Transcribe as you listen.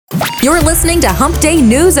You're listening to Hump Day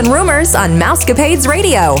News and Rumors on Mousecapades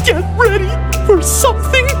Radio. Get ready for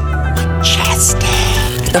something majestic.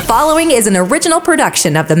 The following is an original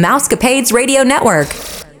production of the Mousecapades Radio Network.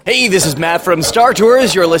 Hey, this is Matt from Star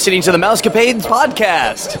Tours. You're listening to the Mousecapades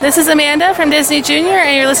Podcast. This is Amanda from Disney Junior,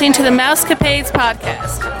 and you're listening to the Mousecapades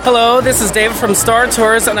Podcast. Hello, this is David from Star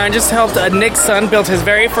Tours, and I just helped Nick's son build his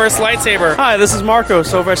very first lightsaber. Hi, this is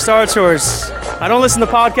Marcos over at Star Tours. I don't listen to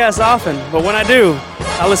podcasts often, but when I do,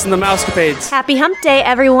 I listen to Mousecapades. Happy Hump Day,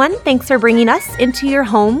 everyone. Thanks for bringing us into your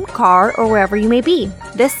home, car, or wherever you may be.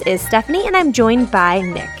 This is Stephanie, and I'm joined by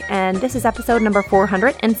Nick, and this is episode number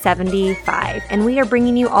 475, and we are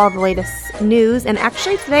bringing you all the latest news, and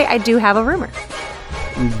actually today I do have a rumor.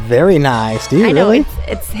 Very nice. Do you I know, really?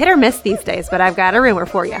 it's hit or miss these days, but I've got a rumor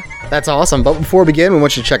for you. That's awesome. But before we begin, we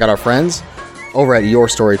want you to check out our friends over at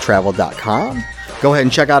yourstorytravel.com. Go ahead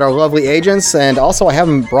and check out our lovely agents, and also I have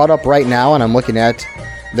them brought up right now, and I'm looking at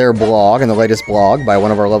their blog, and the latest blog by one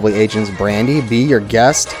of our lovely agents, Brandy. Be Your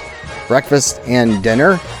Guest, Breakfast and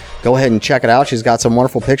Dinner. Go ahead and check it out. She's got some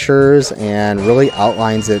wonderful pictures and really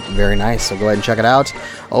outlines it very nice. So go ahead and check it out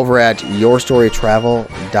over at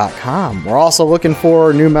yourstorytravel.com. We're also looking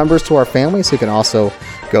for new members to our family, so you can also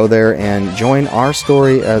go there and join our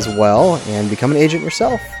story as well and become an agent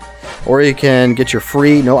yourself. Or you can get your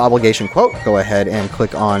free, no obligation quote. Go ahead and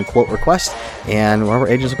click on quote request, and one of our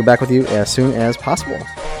agents will get back with you as soon as possible.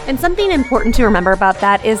 And something important to remember about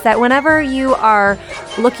that is that whenever you are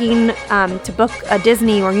looking to book a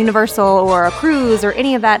Disney or Universal or a cruise or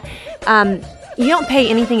any of that, you don't pay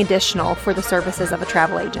anything additional for the services of a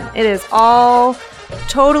travel agent. It is all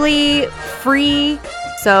totally free.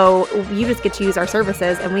 So you just get to use our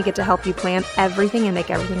services, and we get to help you plan everything and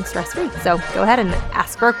make everything stress-free. So go ahead and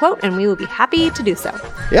ask for a quote, and we will be happy to do so.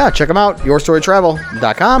 Yeah, check them out,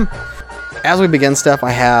 yourstorytravel.com. As we begin, Steph,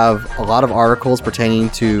 I have a lot of articles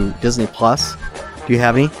pertaining to Disney Plus. Do you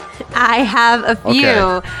have any? I have a few.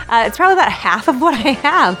 Okay. It's probably about half of what I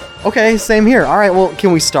have. Okay, same here. All right, well,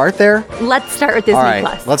 can we start there? Let's start with Disney All right,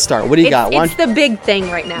 Plus. let's start. What do you got? It's the big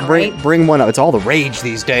thing right now, right? Bring one up. It's all the rage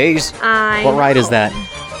these days. What ride is that?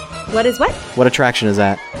 What is what? What attraction is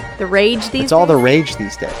that? The rage these days? It's all the rage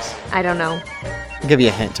these days. I don't know. I'll give you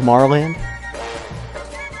a hint. Tomorrowland?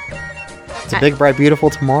 It's a big, bright, beautiful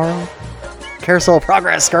tomorrow. Carousel of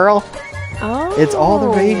Progress, girl. Oh. It's all the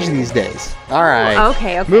rage these days. All right.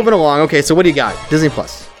 Okay. Moving along. Okay, so what do you got? Disney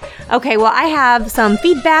Plus. Okay, well, I have some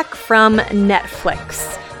feedback from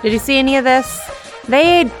Netflix. Did you see any of this?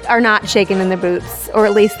 They are not shaking in their boots, or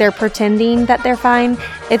at least they're pretending that they're fine.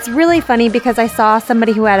 It's really funny because I saw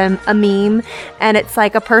somebody who had a meme, and it's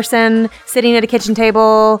like a person sitting at a kitchen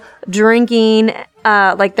table drinking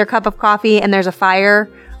like their cup of coffee, and there's a fire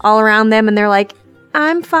all around them, and they're like,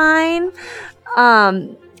 I'm fine.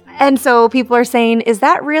 And so people are saying, is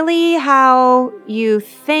that really how you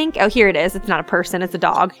think? Oh, here it is. It's not a person. It's a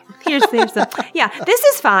dog. Here's yeah, this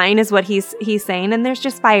is fine is what he's saying. And there's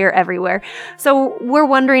just fire everywhere. So we're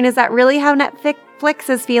wondering, is that really how Netflix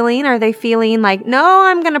is feeling? Are they feeling like, no,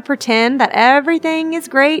 I'm going to pretend that everything is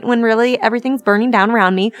great when really everything's burning down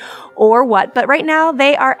around me, or what? But right now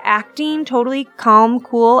they are acting totally calm,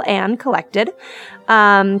 cool, and collected.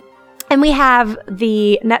 And we have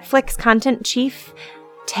the Netflix content chief,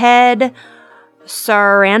 Ted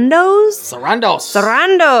Sarandos.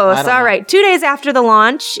 All right. 2 days after the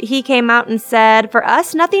launch, he came out and said, for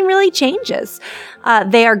us, nothing really changes.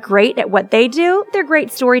 They are great at what they do. They're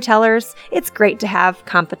great storytellers. It's great to have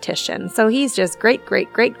competition. So he's just great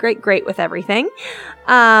with everything.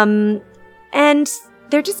 And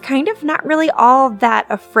they're just kind of not really all that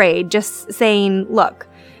afraid, just saying, look,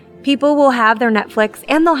 people will have their Netflix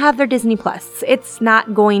and they'll have their Disney Plus. It's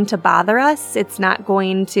not going to bother us. It's not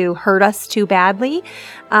going to hurt us too badly.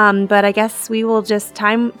 But I guess we will just,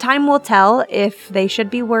 time will tell if they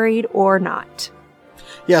should be worried or not.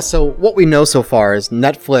 Yeah, so what we know so far is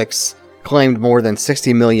Netflix claimed more than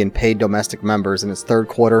 60 million paid domestic members in its third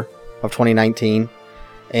quarter of 2019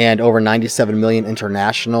 and over 97 million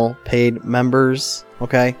international paid members,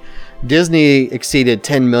 okay? Disney exceeded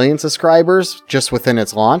 10 million subscribers just within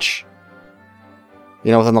its launch,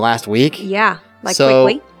 within the last week. Yeah,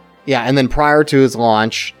 quickly. Yeah, and then prior to its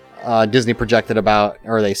launch, Disney projected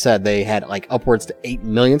they said they had upwards to 8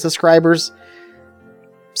 million subscribers.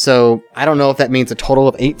 So I don't know if that means a total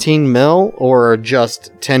of 18 mil or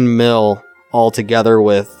just 10 mil altogether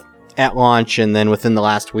at launch and then within the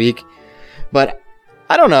last week. But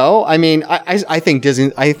I don't know. I mean, I think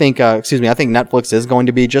Netflix is going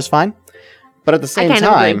to be just fine. But at the same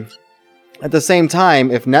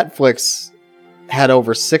time, if Netflix had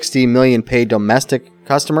over 60 million paid domestic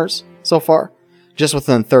customers so far, just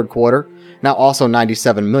within the third quarter, Now also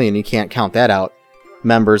 97 million, you can't count that out,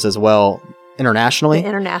 members as well internationally.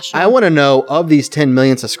 International. I want to know, of these 10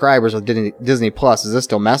 million subscribers with Disney Plus, is this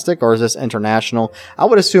domestic or is this international? I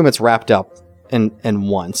would assume it's wrapped up in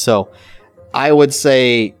one. So I would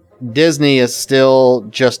say Disney is still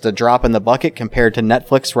just a drop in the bucket compared to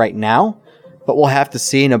Netflix right now, but we'll have to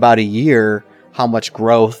see in about a year how much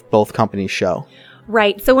growth both companies show.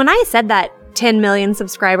 Right. So when I said that 10 million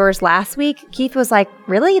subscribers last week, Keith was like,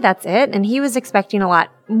 really? That's it? And he was expecting a lot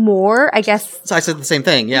more, I guess. So I said the same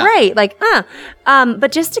thing, yeah. Right. Like,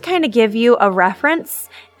 but just to kind of give you a reference,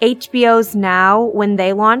 HBO's Now, when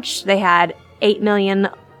they launched, they had 8 million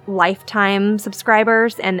lifetime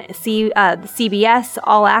subscribers, and CBS,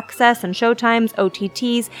 All Access, and Showtime's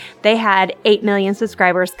OTTs, they had 8 million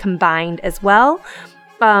subscribers combined as well.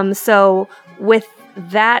 So with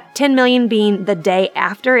that 10 million being the day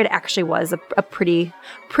after, it actually was a pretty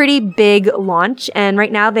big launch. And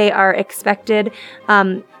right now they are expected,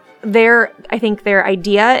 I think their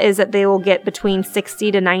idea is that they will get between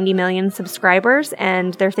 60 to 90 million subscribers,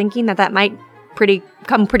 and they're thinking that might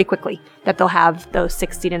come pretty quickly, that they'll have those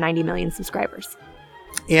 60 to 90 million subscribers.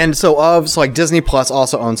 And so like Disney Plus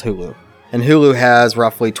also owns Hulu, and Hulu has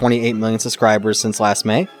roughly 28 million subscribers since last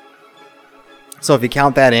May. So if you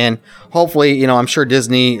count that in, hopefully, I'm sure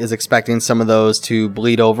Disney is expecting some of those to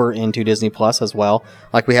bleed over into Disney Plus as well.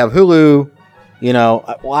 Like we have Hulu,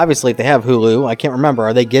 well, obviously if they have Hulu, I can't remember,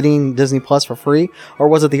 are they getting Disney Plus for free? Or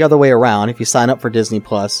was it the other way around? If you sign up for Disney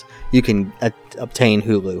Plus, you can obtain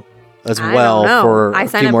Hulu as well for I a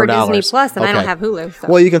sign few up more for dollars. Disney Plus and I don't Okay. have Hulu. So.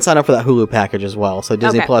 Well, you can sign up for that Hulu package as well. So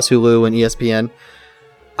Disney Okay. Plus, Hulu, and ESPN.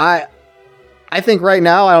 I think right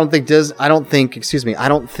now, I don't think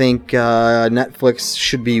Netflix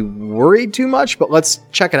should be worried too much, but let's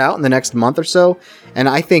check it out in the next month or so. And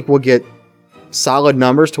I think we'll get solid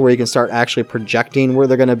numbers to where you can start actually projecting where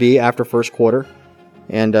they're going to be after first quarter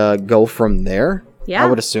and go from there. Yeah. I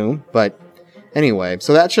would assume. But anyway,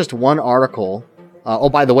 so that's just one article.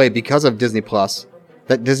 By the way, because of Disney Plus,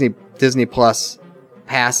 that Disney Plus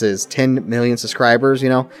passes 10 million subscribers,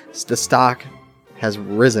 the stock has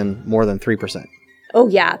risen more than 3%. Oh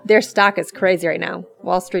yeah, their stock is crazy right now.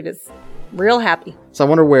 Wall Street is real happy. So I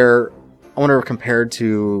wonder compared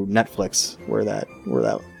to Netflix where that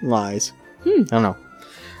lies. I don't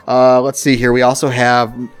know. Let's see here. We also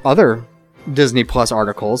have other Disney Plus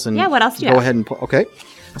articles. And yeah, what else do you go have? ahead and okay.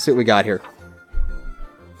 Let's see what we got here.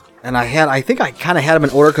 And I think I kind of had them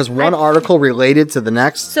in order because one article related to the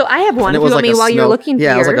next. So I have one. And If you want me while you're looking for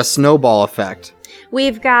yeah, it was like a yours. snowball effect.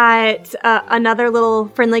 We've got another little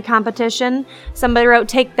friendly competition. Somebody wrote,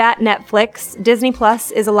 "Take that, Netflix. Disney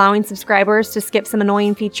Plus is allowing subscribers to skip some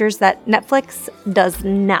annoying features that Netflix does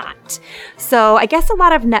not." So I guess a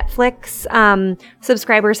lot of Netflix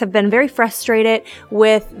subscribers have been very frustrated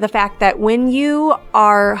with the fact that when you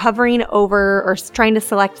are hovering over or trying to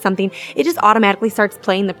select something, it just automatically starts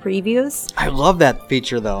playing the previews. I love that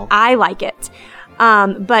feature though. I like it.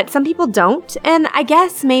 But some people don't. And I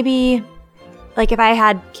guess maybe, like, if I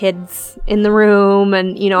had kids in the room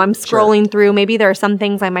and, I'm scrolling through, maybe there are some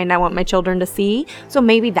things I might not want my children to see. So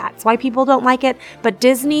maybe that's why people don't like it. But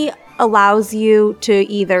Disney allows you to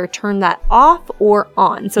either turn that off or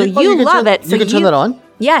on. So you love it. So you can turn that on?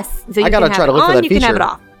 Yes. So you I gotta can try have to look it for on, that you can have it feature.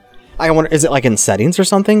 off. I wonder, is it like in settings or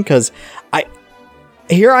something? Because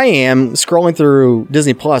here I am scrolling through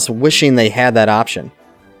Disney Plus wishing they had that option.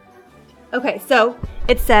 Okay, so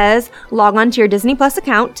it says log on to your Disney Plus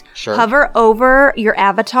account. Sure. Hover over your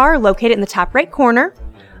avatar located in the top right corner.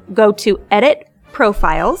 Go to Edit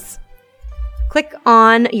Profiles. Click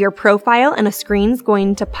on your profile and a screen's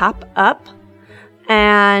going to pop up.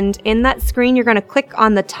 And in that screen, you're going to click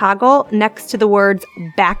on the toggle next to the words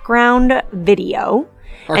background video.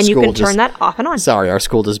 And you can turn that off and on. Sorry, our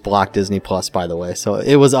school just blocked Disney Plus, by the way. So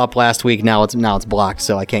it was up last week. Now it's blocked,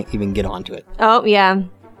 so I can't even get onto it. Oh, yeah.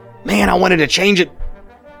 Man, I wanted to change it.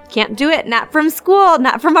 Can't do it. Not from school.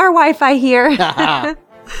 Not from our Wi-Fi here.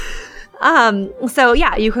 So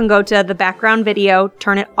yeah, you can go to the background video,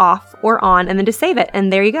 turn it off or on, and then just save it.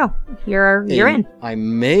 And there you go. You're in. I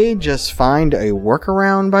may just find a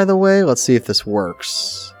workaround, by the way. Let's see if this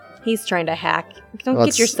works. He's trying to hack. Don't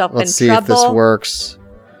get yourself in Let's see trouble. if this works.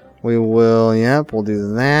 We will. Yep, we'll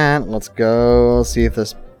do that. Let's go. See if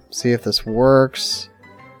this works.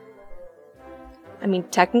 I mean,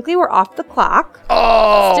 technically we're off the clock.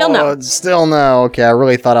 Oh, Still no. Still no. Okay, I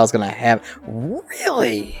really thought I was gonna have.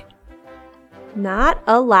 Really? Not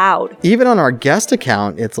allowed. Even on our guest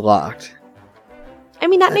account, it's locked. I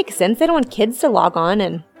mean, that makes sense. They don't want kids to log on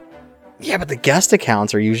and... Yeah, but the guest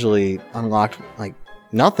accounts are usually unlocked. Like,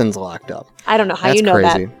 nothing's locked up. I don't know how That's you know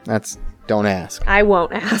crazy. that. don't ask. I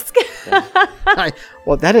won't ask.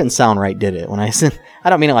 Well, that didn't sound right, did it? When I said, I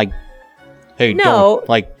don't mean it like, hey, No.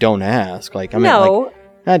 don't ask. Like, I mean, No.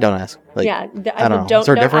 don't ask. Like, Yeah, I don't know. don't Is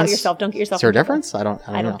there a out difference? yourself. Don't get yourself. Is there a in trouble. difference? I don't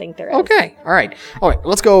know. don't think there is. Okay. All right.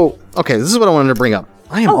 Let's go. Okay. This is what I wanted to bring up.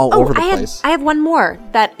 I am all over the place. I have one more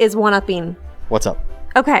that is one-upping. What's up?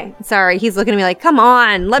 Okay, sorry. He's looking at me like, come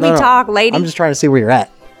on, let me talk, lady. I'm just trying to see where you're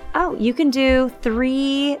at. Oh, you can do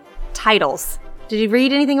 3 titles. Did you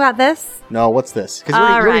read anything about this? No, what's this? Because you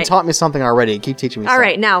All already right. taught me something already. Keep teaching me All something.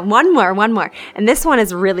 right, now one more. And this one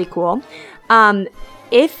is really cool.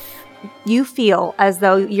 If you feel as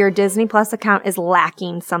though your Disney Plus account is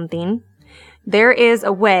lacking something, there is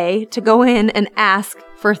a way to go in and ask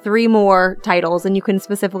for 3 more titles, and you can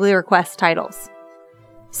specifically request titles.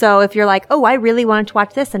 So if you're like, oh, I really wanted to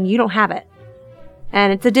watch this and you don't have it,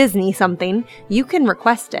 and it's a Disney something, you can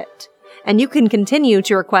request it. And you can continue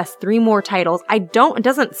to request 3 more titles. It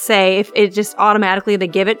doesn't say if it just automatically they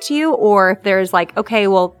give it to you, or if there's like, okay,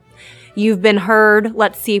 well, you've been heard.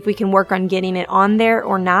 Let's see if we can work on getting it on there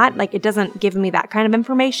or not. Like, it doesn't give me that kind of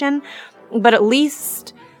information, but at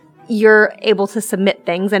least you're able to submit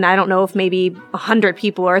things. And I don't know if maybe 100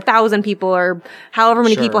 people or 1,000 people or however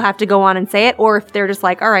many Sure. people have to go on and say it, or if they're just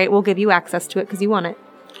like, all right, we'll give you access to it because you want it.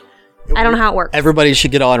 I don't know how it works. Everybody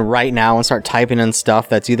should get on right now and start typing in stuff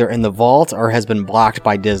that's either in the vault or has been blocked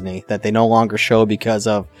by Disney that they no longer show because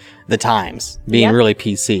of the times being Yep. really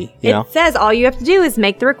PC. You know? It says all you have to do is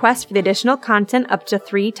make the request for the additional content up to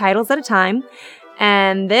 3 titles at a time.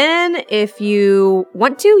 And then if you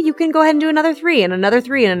want to, you can go ahead and do another 3 and another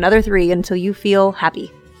 3 and another 3 until you feel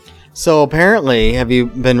happy. So apparently, have you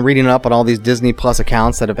been reading up on all these Disney Plus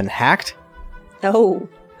accounts that have been hacked? Oh,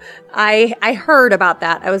 I heard about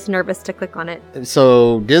that. I was nervous to click on it.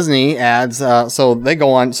 So Disney adds, so they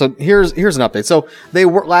go on. So here's an update. So they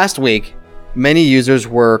were last week. Many users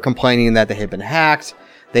were complaining that they had been hacked.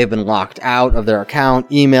 They've been locked out of their account.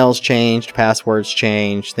 Emails changed, passwords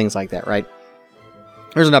changed, things like that. Right.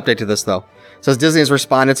 Here's an update to this though. It says Disney has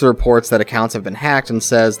responded to reports that accounts have been hacked and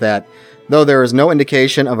says that though there is no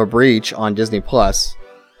indication of a breach on Disney Plus.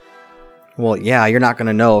 Well, yeah, you're not going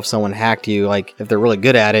to know if someone hacked you. Like if they're really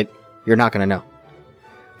good at it, you're not going to know.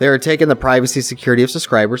 They are taking the privacy security of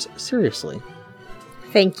subscribers seriously.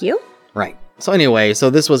 Thank you. Right. So anyway, so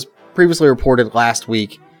this was previously reported last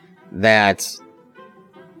week that,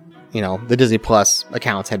 the Disney Plus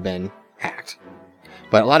accounts had been hacked.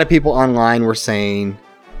 But a lot of people online were saying,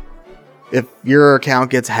 if your account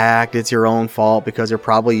gets hacked, it's your own fault because you're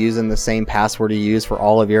probably using the same password you use for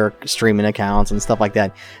all of your streaming accounts and stuff like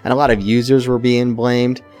that. And a lot of users were being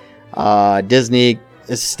blamed. Disney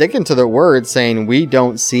is sticking to their word saying we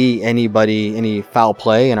don't see any foul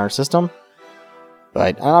play in our system.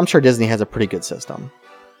 But I'm sure Disney has a pretty good system.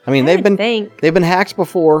 I mean, they've been hacked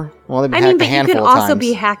before. Well, they've been hacked a handful of times. But you can also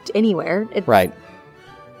be hacked anywhere. Right.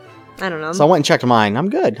 I don't know. So I went and checked mine. I'm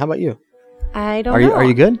good. How about you? I don't know. Are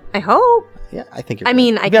you good? I hope. Yeah, I think you're good. I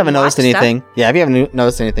mean, if you haven't noticed anything. Yeah, if you haven't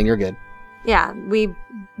noticed anything, you're good. Yeah, we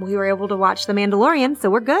were able to watch The Mandalorian, so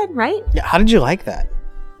we're good, right? Yeah, how did you like that?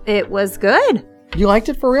 It was good. You liked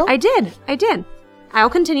it for real? I did. I'll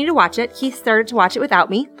continue to watch it. He started to watch it without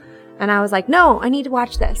me, and I was like, no, I need to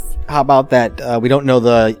watch this. How about that? We don't know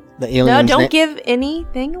the aliens. No, don't give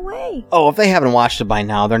anything away. Oh, if they haven't watched it by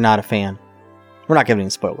now, they're not a fan. We're not giving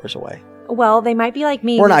spoilers away. Well, they might be like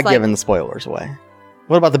me. We're not giving the spoilers away.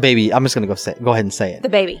 What about the baby? I'm just going to go ahead and say it. The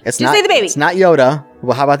baby. Just say the baby. It's not Yoda.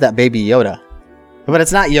 Well, how about that baby Yoda? But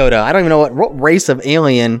it's not Yoda. I don't even know what race of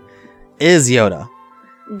alien is Yoda.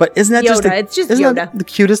 But isn't that Yoda. It's just isn't Yoda. That the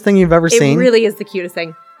cutest thing you've ever seen? It really is the cutest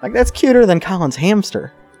thing. Like, that's cuter than Colin's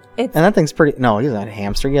hamster. And that thing's pretty... No, he's not a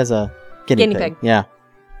hamster. He has a guinea pig. Yeah.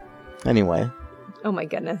 Anyway. Oh my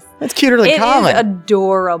goodness. That's cuter than Colin. It is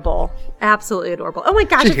adorable. Absolutely adorable. Oh my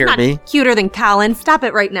gosh, Did you it's hear not me? cuter than Colin. Stop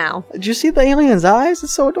it right now. Did you see the alien's eyes?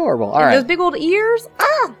 It's so adorable. All And right. those big old ears.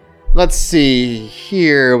 Ah! Let's see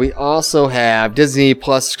here. We also have Disney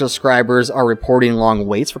Plus subscribers are reporting long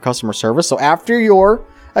waits for customer service. So after your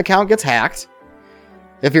account gets hacked,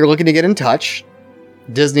 if you're looking to get in touch,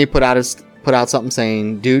 Disney put out something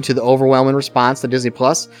saying, due to the overwhelming response to Disney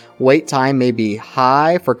Plus, wait time may be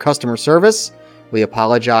high for customer service. We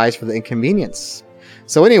apologize for the inconvenience.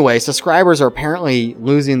 So anyway, subscribers are apparently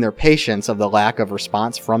losing their patience of the lack of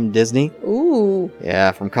response from Disney. Ooh.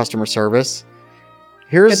 Yeah, from customer service.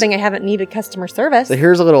 Good thing I haven't needed customer service. So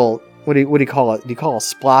here's a little, what do you call it? Do you call it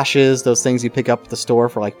splashes? Those things you pick up at the store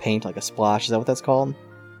for like paint, like a splash. Is that what that's called?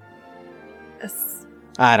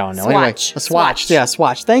 I don't know. Swatch. Anyway, a swatch. Yeah,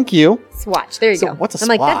 swatch. Thank you. Swatch. There you So go. what's a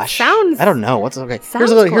I'm splash? like, that sounds... I don't know. What's okay? Sounds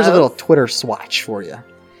Here's a little gross. Twitter swatch for you.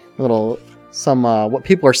 A little some what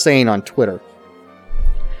people are saying on Twitter.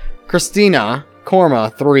 Christina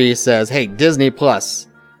Korma 3 says, "Hey, Disney Plus.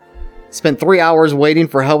 Spent 3 hours waiting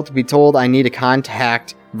for help to be told I need to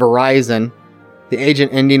contact Verizon. The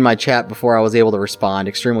agent ending my chat before I was able to respond.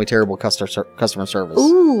 Extremely terrible customer service."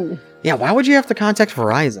 Ooh. Yeah, why would you have to contact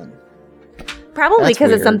Verizon? Probably That's because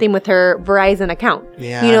weird. it's something with her Verizon account.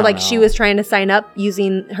 Yeah, You I know, don't like she know. was trying to sign up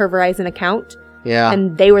using her Verizon account, Yeah.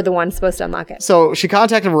 and they were the ones supposed to unlock it. So she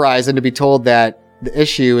contacted Verizon to be told that the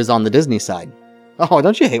issue is on the Disney side. Oh,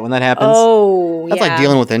 don't you hate when that happens? Oh, That's yeah. like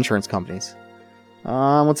dealing with insurance companies.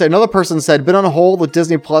 Let's say another person said, "Been on hold with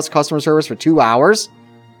Disney Plus customer service for 2 hours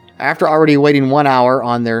after already waiting 1 hour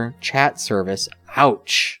on their chat service.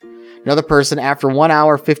 Ouch." Another person, after 1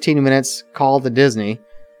 hour, 15 minutes, called the Disney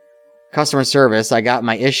customer service. "I got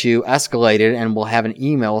my issue escalated and will have an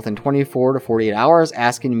email within 24 to 48 hours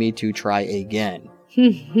asking me to try again."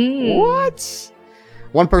 What?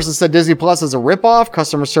 One person said Disney Plus is a ripoff.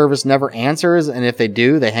 Customer service never answers, and if they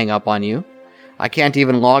do, they hang up on you. "I can't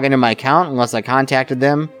even log into my account unless I contacted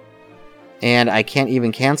them, and I can't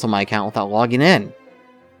even cancel my account without logging in."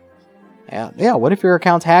 Yeah, what if your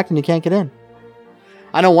account's hacked and you can't get in?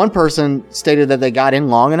 I know one person stated that they got in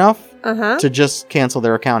long enough to just cancel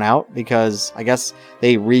their account out because I guess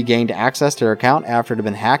they regained access to their account after it had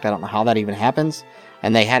been hacked. I don't know how that even happens.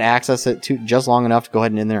 And they had access to just long enough to go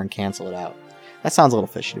ahead and in there and cancel it out. That sounds a little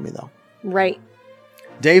fishy to me, though. Right.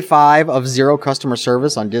 Day 5 of zero customer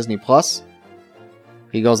service on Disney Plus.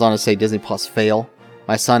 He goes on to say Disney Plus fail.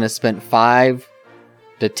 "My son has spent 5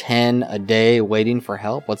 to 10 a day waiting for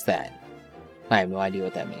help." What's that? I have no idea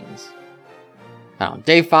what that means. I don't know.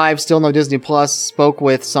 Day 5, still no Disney Plus. Spoke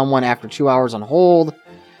with someone after 2 hours on hold.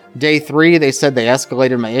 Day 3, they said they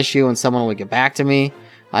escalated my issue and someone would get back to me.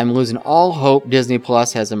 "I'm losing all hope Disney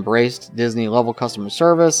Plus has embraced Disney level customer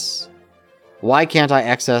service. Why can't I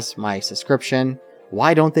access my subscription?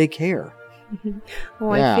 Why don't they care?"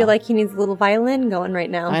 Oh, Yeah. I feel like he needs a little violin going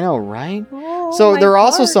right now. I know, right? Oh, So my there are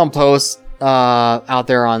also heart. some posts out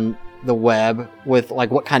there on the web with like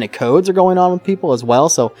what kind of codes are going on with people as well.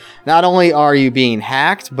 So not only are you being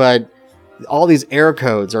hacked, but all these error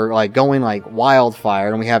codes are like going like wildfire.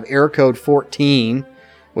 And we have error code 14,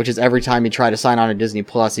 which is every time you try to sign on to Disney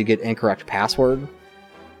Plus, you get incorrect password.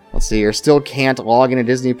 Let's see here. Still can't log into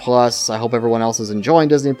Disney Plus. I hope everyone else is enjoying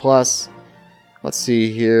Disney Plus. Let's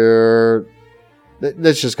see here.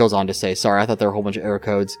 This just goes on to say, sorry, I thought there were a whole bunch of error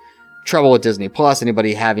codes. Trouble with Disney Plus.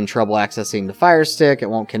 Anybody having trouble accessing the Fire Stick? It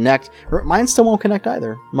won't connect. Mine still won't connect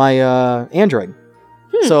either. My Android.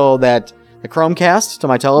 So that the Chromecast to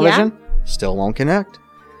my television still won't connect.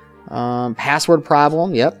 Password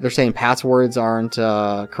problem. Yep, they're saying passwords aren't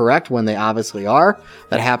correct when they obviously are.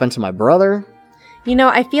 That happened to my brother. You know,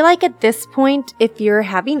 I feel like at this point, if you're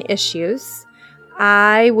having issues,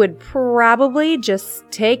 I would probably just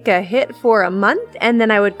take a hit for a month and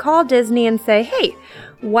then I would call Disney and say, "Hey,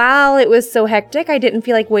 while it was so hectic, I didn't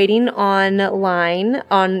feel like waiting online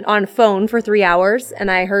on phone for 3 hours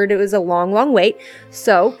and I heard it was a long wait.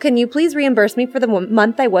 So can you please reimburse me for the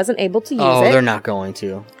month I wasn't able to use it?" They're not going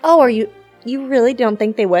to. Oh, are you really don't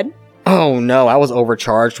think they would? Oh no, I was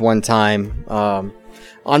overcharged one time on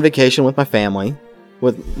vacation with my family.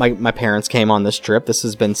 With my parents came on this trip. This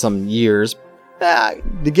has been some years.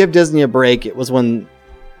 To give Disney a break, it was when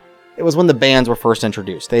the bands were first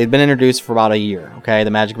introduced. They had been introduced for about a year, okay, the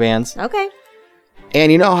Magic Bands. Okay.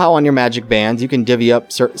 And you know how on your Magic Bands, you can divvy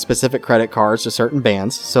up specific credit cards to certain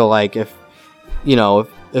bands. So like if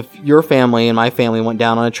your family and my family went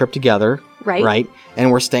down on a trip together, Right.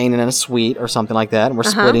 and we're staying in a suite or something like that, and we're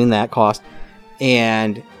splitting that cost.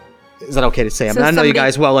 And is that okay to say? I mean, I know you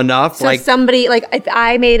guys well enough. So somebody, like, if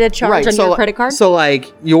I made a charge on your credit card? So,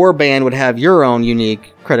 like, your band would have your own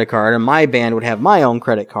unique credit card, and my band would have my own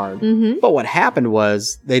credit card. Mm-hmm. But what happened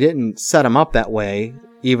was they didn't set them up that way,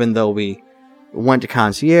 even though we went to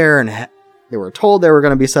concierge and they were told they were going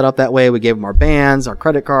to be set up that way. We gave them our bands, our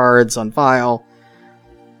credit cards on file.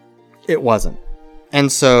 It wasn't.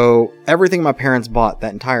 And so everything my parents bought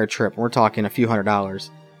that entire trip, and we're talking a few $100s,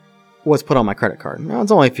 was put on my credit card. Now, it's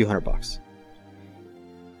only a few $100.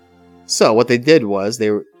 So what they did was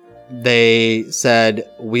they said,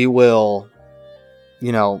 we will,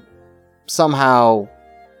 somehow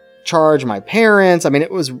charge my parents. I mean,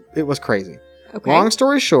 it was crazy. Okay. Long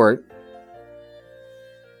story short,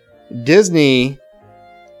 Disney,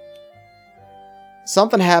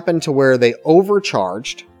 something happened to where they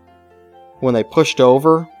overcharged when they pushed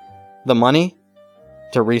over the money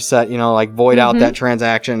to reset, void out that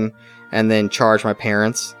transaction and then charge my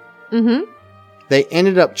parents. Mm-hmm. They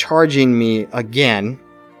ended up charging me again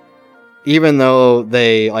even though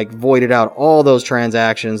they like voided out all those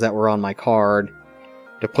transactions that were on my card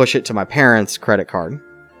to push it to my parents' credit card,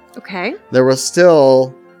 Okay. there was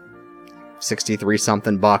still 63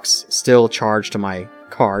 something bucks still charged to my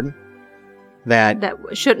card that That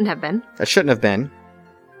shouldn't have been. shouldn't have been.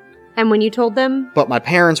 And when you told them, But my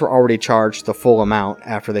parents were already charged the full amount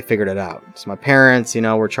after they figured it out. So my parents,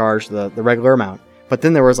 were charged the regular amount. But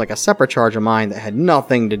then there was like a separate charge of mine that had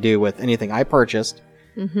nothing to do with anything I purchased.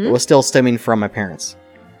 It was still stemming from my parents.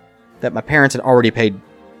 That my parents had already paid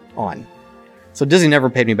on. So Disney never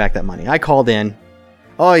paid me back that money. I called in.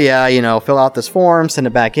 Oh yeah, fill out this form, send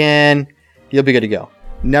it back in. You'll be good to go.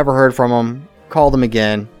 Never heard from them. Called them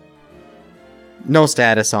again. No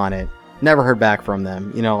status on it. Never heard back from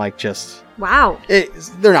them. wow.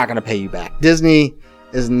 They're not going to pay you back. Disney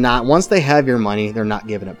is not, once they have your money, they're not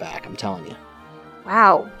giving it back. I'm telling you.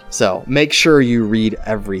 Wow. So make sure you read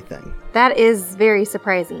everything. That is very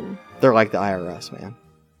surprising. They're like the IRS, man.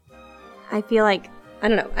 I feel like, I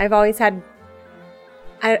don't know, I've always had,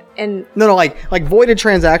 No, like voided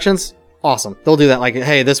transactions, awesome. They'll do that. Like,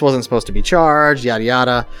 hey, this wasn't supposed to be charged, yada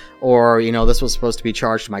yada, or this was supposed to be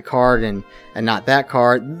charged to my card and not that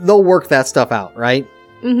card. They'll work that stuff out, right?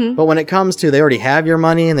 mm-hmm. But when it comes to they already have your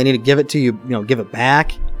money and they need to give it to you, give it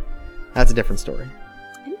back, that's a different story.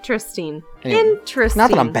 Interesting. Anyway, Interesting. Not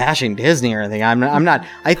that I'm bashing Disney or anything. I'm not.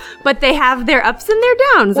 But they have their ups and their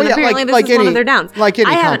downs, Well, and yeah, apparently like this is one any- of their downs. like any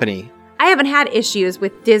I haven't- company. I haven't had issues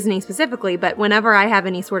with Disney specifically, but whenever I have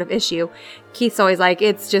any sort of issue, Keith's always like,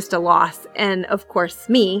 it's just a loss. And of course,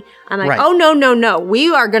 I'm like, Right. oh, no.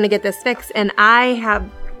 We are going to get this fixed. And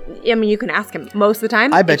you can ask him most of the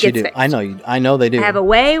time. I bet it you gets do. fixed. I know you. I know they do. I have a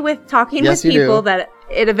way with talking Yes, with you do. people that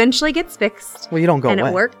it eventually gets fixed. Well, you don't go and away.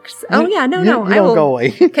 it works. Oh yeah, no. You I don't will go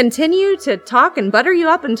away. continue to talk and butter you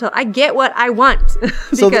up until I get what I want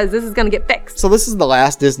because So this is going to get fixed. So this is the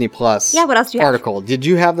last Disney Plus. Yeah, what else do you have? article. Did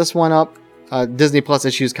you have this one up? Disney Plus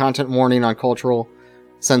issues content warning on cultural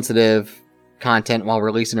sensitive content while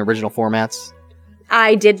releasing original formats.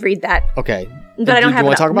 I did read that, Okay, but I don't have you it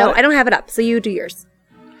want up. to talk about No, it? I don't have it up. So you do yours.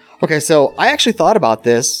 Okay, so I actually thought about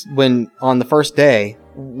this when on the first day.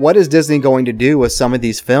 What is Disney going to do with some of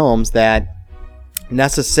these films that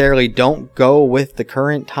necessarily don't go with the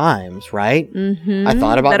current times? Right? Mm-hmm. I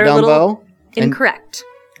thought about That are a little Dumbo. Incorrect.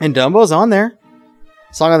 And Dumbo's on there.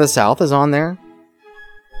 Song of the South is on there.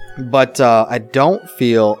 But I don't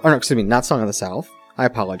feel... Or no, excuse me, not Song of the South. I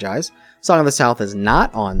apologize. Song of the South is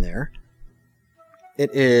not on there.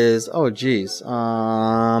 It is... Oh, geez.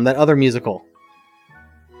 That other musical.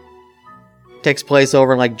 Takes place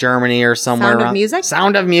over in like Germany or somewhere. Sound of around- Music?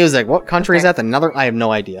 Sound of Music. What country is Okay. that? Another... I have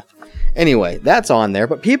no idea. Anyway, that's on there.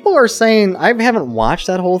 But people are saying... I haven't watched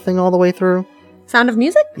that whole thing all the way through. Sound of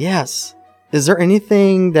Music? Yes. Is there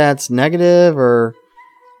anything that's negative or...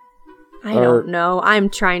 I Or don't know.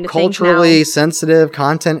 I'm trying to culturally think sensitive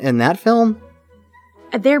content in that film?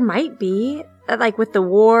 now. There might be, like with the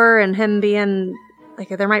war and him being, like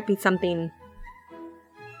there might be something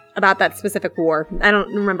about that specific war. I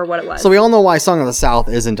don't remember what it was. So we all know why Song of the South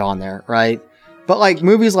isn't on there, right? But like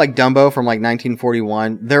movies like Dumbo from like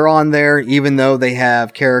 1941, they're on there even though they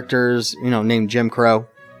have characters, named Jim Crow,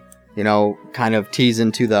 kind of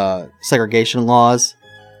teasing to the segregation laws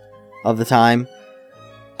of the time.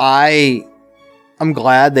 I'm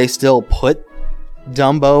glad they still put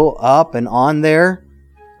Dumbo up and on there.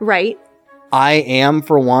 right. I am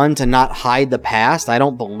for one to not hide the past. I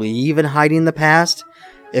don't believe in hiding the past.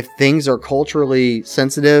 If things are culturally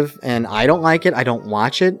sensitive and I don't like it, I don't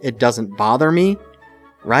watch it. It doesn't bother me,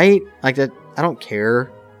 right? Like that, I don't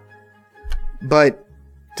care. But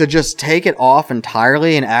to just take it off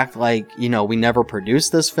entirely and act like, we never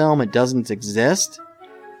produced this film, it doesn't exist.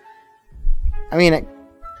 I mean, it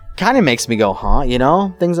kind of makes me go, huh?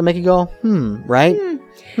 Things that make you go, right?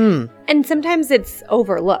 And sometimes it's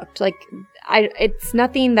overlooked. Like it's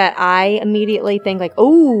nothing that I immediately think like,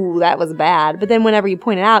 oh, that was bad. But then whenever you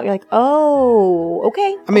point it out, you're like, oh,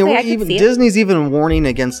 okay. I mean, okay, we're I can even see it. Disney's even warning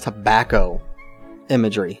against tobacco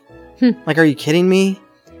imagery. Like, are you kidding me?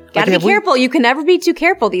 Gotta Like, be careful. You can never be too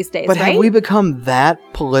careful these days, But right? have we become that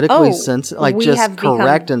politically Oh, sensitive? Like, we just have become-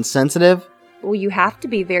 correct and sensitive? Well, you have to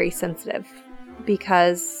be very sensitive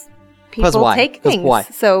because people why? take 'Cause things. why?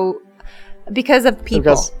 So because of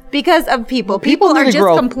people. Because of people. People People need are to just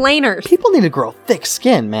grow- complainers. People need to grow thick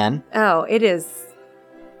skin, man. Oh, it is.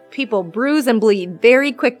 People bruise and bleed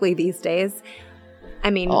very quickly these days. I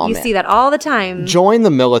mean, Oh, you man. see that all the time. Join the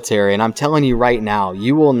military, and I'm telling you right now,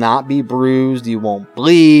 you will not be bruised, you won't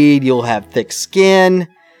bleed, you'll have thick skin,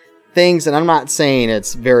 things, and I'm not saying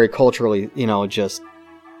it's very culturally, just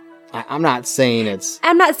I'm not saying it's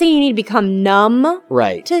I'm not saying you need to become numb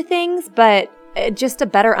right. to things, but just a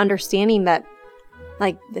better understanding that,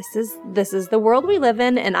 like, this is the world we live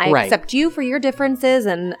in, and I Right. accept you for your differences,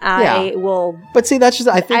 and I will. But see, that's just,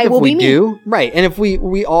 I think I if will we be me. do, right, and if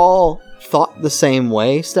we all thought the same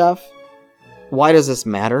way, Steph, why does this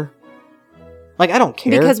matter? Like, I don't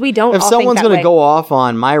care. Because we don't If all think someone's that going to way. go off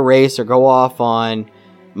on my race or go off on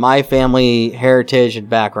my family heritage and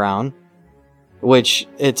background, which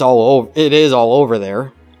it is all over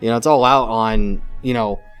there. You know, it's all out on, you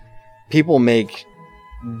know, people make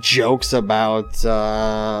jokes about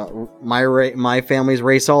my family's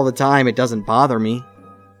race all the time. It doesn't bother me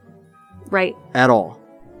Right. at all.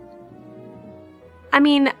 I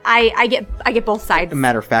mean, I get both sides. As a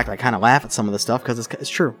matter of fact, I kind of laugh at some of the stuff because it's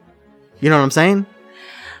true. You know what I'm saying?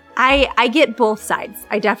 I get both sides.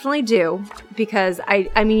 I definitely do, because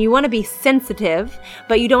I mean, you want to be sensitive,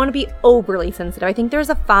 but you don't want to be overly sensitive. I think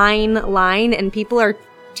there's a fine line, and people are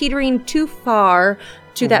teetering too far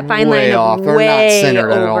to that fine Way line off. of They're not way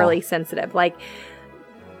centered at all. overly sensitive. Like,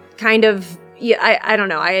 kind of, yeah, I don't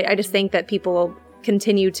know. I just think that people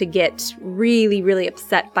continue to get really, really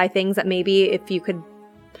upset by things that maybe if you could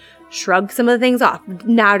shrug some of the things off.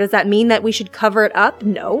 Now, does that mean that we should cover it up?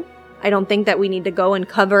 No. I don't think that we need to go and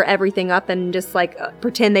cover everything up and just like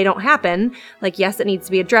pretend they don't happen. Like, yes, it needs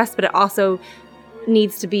to be addressed, but it also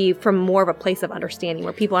needs to be from more of a place of understanding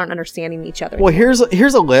where people aren't understanding each other. Well, here's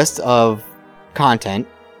a list of content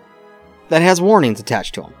that has warnings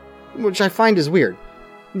attached to them, which I find is weird.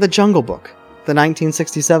 The Jungle Book, the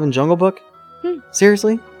 1967 Jungle Book.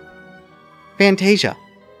 Seriously? Fantasia.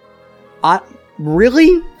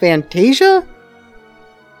 Really? Fantasia?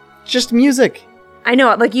 Just music. I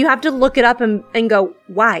know, like, you have to look it up and go,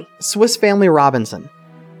 why? Swiss Family Robinson.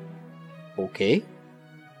 Okay.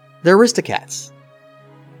 The Aristocats.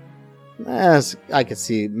 As I could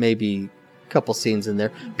see maybe a couple scenes in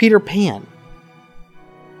there. Peter Pan.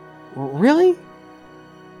 Really?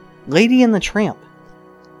 Lady and the Tramp.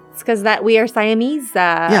 It's because that We Are Siamese,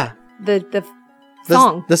 Yeah. the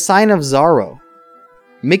song. The Sign of Zorro.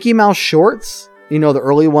 Mickey Mouse shorts. You know, the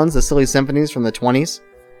early ones, the silly symphonies from the 20s,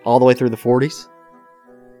 all the way through the 40s.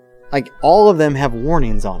 Like, all of them have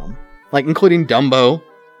warnings on them. Like, including Dumbo.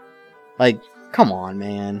 Like, come on,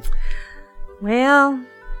 man. Well,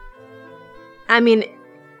 I mean,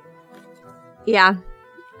 yeah.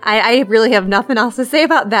 I really have nothing else to say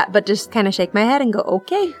about that, but just kind of shake my head and go,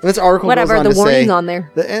 okay. This article Whatever, goes on the to warning's say, on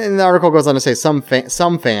there. And the article goes on to say some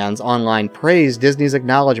fans online praise Disney's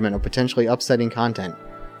acknowledgement of potentially upsetting content.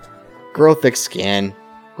 Grow thick skin.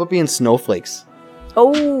 Quit being snowflakes.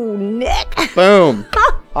 Oh, Nick. Boom.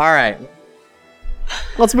 All right.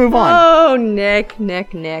 Let's move on. Oh, Nick.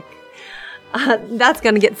 That's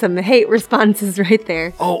going to get some hate responses right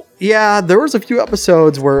there. Oh, yeah, there was a few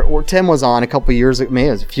episodes where Tim was on a couple years ago, maybe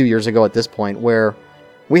it was a few years ago at this point, where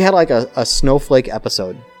we had like a snowflake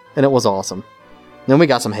episode, and it was awesome. Then we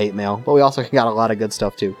got some hate mail, but we also got a lot of good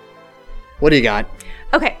stuff too. What do you got?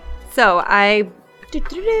 Okay, so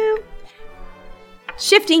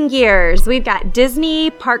shifting gears, we've got Disney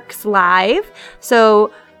Parks Live.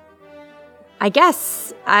 So I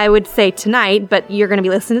guess I would say tonight, but you're going to be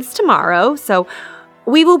listening to this tomorrow. So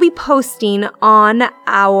we will be posting on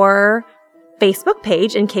our Facebook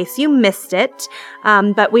page in case you missed it.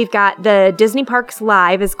 But we've got the Disney Parks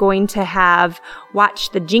Live is going to have Watch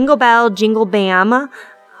the Jingle Bell, Jingle Bam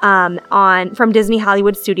from Disney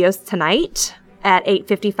Hollywood Studios tonight at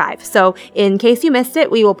 8:55. So in case you missed it,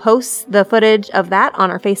 we will post the footage of that on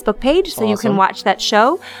our Facebook page so you can Awesome. watch that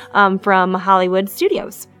show from Hollywood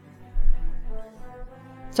Studios.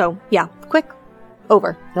 So yeah, quick,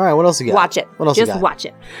 over. All right, what else you got? Watch it. What else Just you got? watch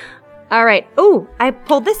it. All right. Oh, I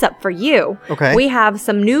pulled this up for you. Okay. We have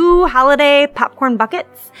some new holiday popcorn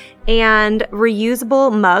buckets and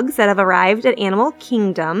reusable mugs that have arrived at Animal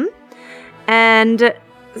Kingdom. And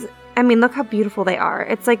I mean, look how beautiful they are.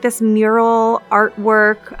 It's like this mural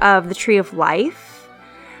artwork of the Tree of Life.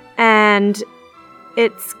 And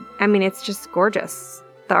it's just gorgeous.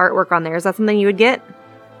 The artwork on there. Is that something you would get?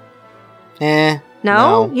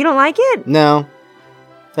 No? You don't like it? No.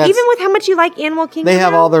 Even with how much you like Animal Kingdom? They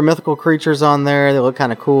have now? all their mythical creatures on there. They look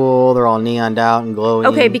kind of cool. They're all neoned out and glowing.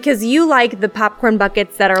 Okay, because you like the popcorn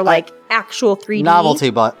buckets that are like actual 3D. Novelty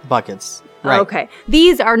buckets. Right. Okay.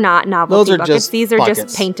 These are not novelty Those are buckets. just These are buckets.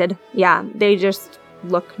 just painted. Yeah, they just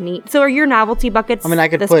look neat. So are your novelty buckets I mean, I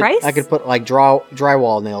could this put price? like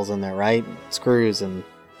drywall nails in there, right? Screws, and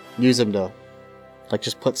use them to like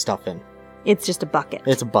just put stuff in. It's just a bucket.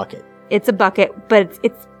 It's a bucket. It's a bucket, but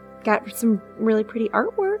it's got some really pretty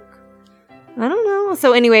artwork. I don't know.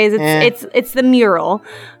 So anyways, it's the mural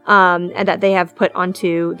that they have put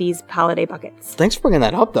onto these holiday buckets. Thanks for bringing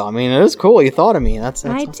that up, though. I mean, it is cool. You thought of me. That's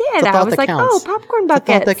I it's did. a I thought was that like, counts. popcorn It's a thought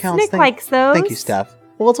buckets. that counts. Nick likes those. Thank you, Steph.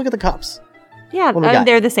 Well, let's look at the cups. Yeah, What do we got?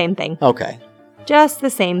 they're the same thing. Okay. Just the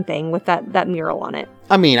same thing with that mural on it.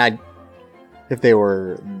 I mean, if they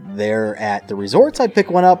were there at the resorts, I'd pick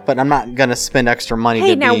one up, but I'm not going to spend extra money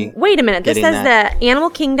Hey, to now, be wait a minute. This getting says that. the Animal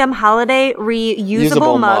Kingdom Holiday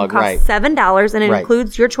Reusable Mug costs right. $7, and it Right.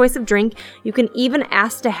 includes your choice of drink. You can even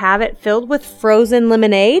ask to have it filled with frozen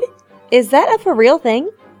lemonade. Is that a for real thing?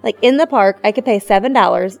 Like, in the park, I could pay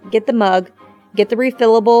 $7, get the mug, get the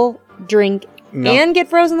refillable drink, No. and get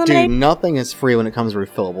frozen lemonade? Dude, nothing is free when it comes to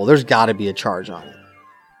refillable. There's got to be a charge on it.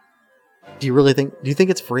 Do you think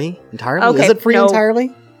it's free entirely? Okay, Is it free no. entirely?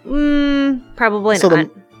 Probably So not.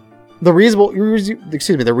 the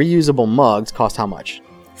reusable mugs cost how much?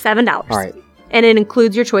 $7. All right. And it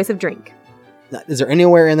includes your choice of drink. Now, is there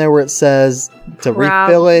anywhere in there where it says to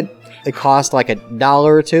refill it costs like $1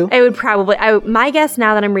 or $2? It would probably, my guess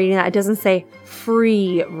now that I'm reading that, it doesn't say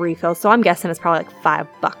free refill. So I'm guessing it's probably like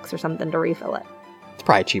 $5 or something to refill it. It's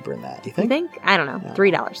probably cheaper than that. You You think? think? I don't know.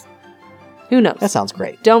 $3. Who knows? That sounds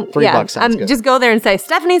great. Don't, $3 sounds good. Just go there and say,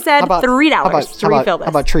 Stephanie said $3 to refill this. How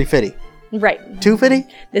about tree fitty? Right. $2.50?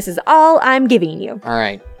 This is all I'm giving you. All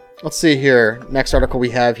right. Let's see here. Next article we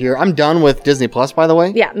have here. I'm done with Disney Plus, by the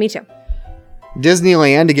way. Yeah, me too.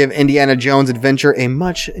 Disneyland to give Indiana Jones Adventure a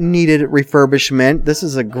much-needed refurbishment. This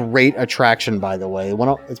is a great attraction, by the way.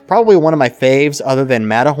 It's probably one of my faves, other than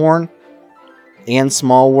Matterhorn and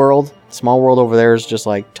Small World. Small World over there is just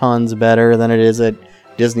like tons better than it is at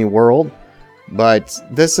Disney World. But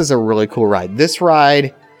this is a really cool ride. This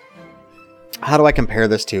ride, how do I compare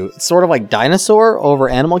this to? It's sort of like Dinosaur over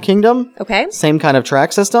Animal Kingdom. Okay. Same kind of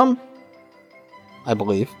track system, I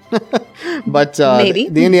believe. But Maybe.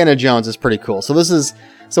 the Indiana Jones is pretty cool. So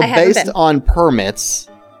I haven't based been. on permits,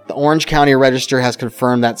 the Orange County Register has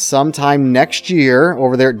confirmed that sometime next year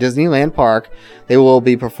over there at Disneyland Park, they will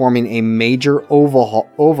be performing a major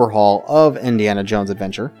overhaul of Indiana Jones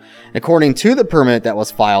Adventure. According to the permit that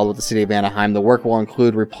was filed with the city of Anaheim, the work will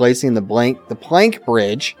include replacing the plank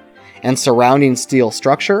bridge and surrounding steel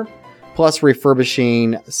structure, plus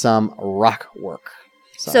refurbishing some rock work.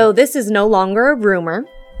 So this is no longer a rumor,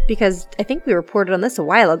 because I think we reported on this a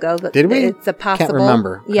while ago. That Did we? It's a possible. Can't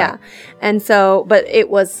remember. Yeah. And so, but it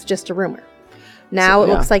was just a rumor. Now So, it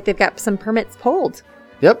yeah. looks like they've got some permits pulled.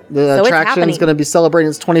 Yep, the So it's attraction is happening. going to be celebrating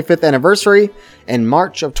its 25th anniversary in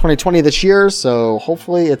March of 2020 this year, so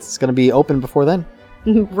hopefully it's going to be open before then.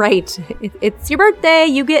 Right. It's your birthday.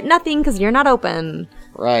 You get nothing because you're not open.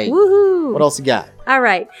 Right. Woohoo. What else you got? All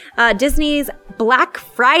right. Disney's Black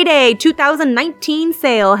Friday 2019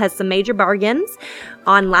 sale has some major bargains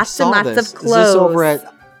on lots and lots of clothes. Is this over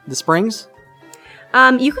at the Springs?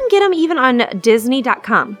 You can get them even on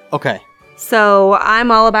Disney.com. Okay. So I'm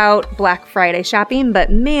all about Black Friday shopping, but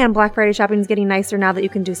man, Black Friday shopping is getting nicer now that you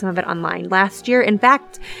can do some of it online. Last year, in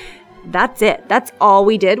fact, that's it. That's all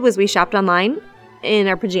we did was we shopped online in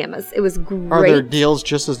our pajamas. It was great. Are there deals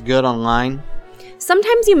just as good online?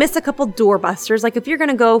 Sometimes you miss a couple doorbusters. Like if you're going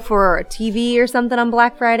to go for a TV or something on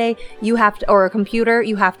Black Friday, you have to, or a computer,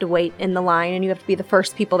 you have to wait in the line and you have to be the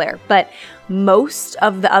first people there. But most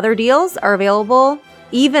of the other deals are available,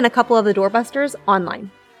 even a couple of the doorbusters, online.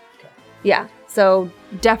 Yeah, so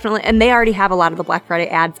definitely, and they already have a lot of the Black Friday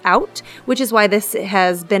ads out, which is why this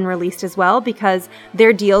has been released as well, because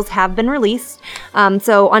their deals have been released.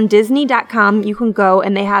 So on Disney.com, you can go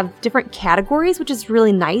and they have different categories, which is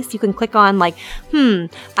really nice. You can click on like,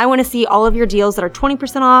 I want to see all of your deals that are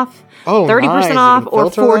 20% off, Oh, 30% nice. You off, can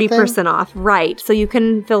or filter that 40% off. Right, so you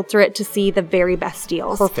can filter it to see the very best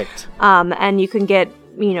deals. Perfect. And you can get,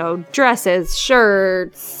 dresses,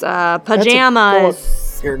 shirts, That's a pajamas.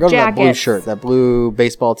 Here, go to that blue jackets. shirt, that blue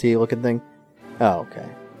baseball tee looking thing. Oh, okay.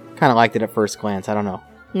 Kind of liked it at first glance. I don't know.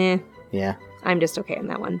 Nah, Yeah. I'm just okay on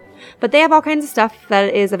that one. But they have all kinds of stuff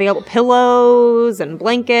that is available. Pillows and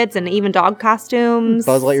blankets and even dog costumes.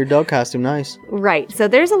 Buzz Lightyear dog costume, nice. Right. So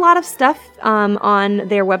there's a lot of stuff on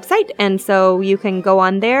their website. And so you can go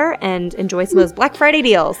on there and enjoy some of those Black Friday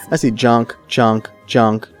deals. I see junk.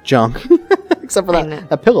 Except for I know.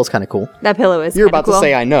 that pillow's kind of cool. That pillow is You're kinda about cool. to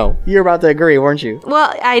say I know. You're about to agree, weren't you?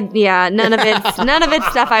 Well, none of it's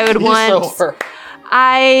stuff I would You want. so were.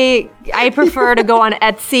 I prefer to go on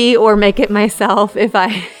Etsy or make it myself if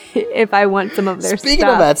I want some of their Speaking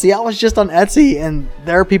stuff. of Etsy, I was just on Etsy, and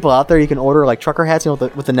there are people out there you can order like trucker hats,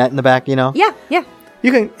 with the net in the back. Yeah.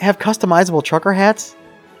 You can have customizable trucker hats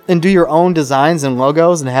and do your own designs and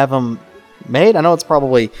logos and have them made? I know it's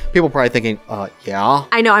probably, people probably thinking, yeah.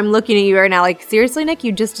 I know, I'm looking at you right now like, seriously, Nick,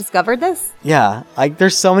 you just discovered this? Yeah, like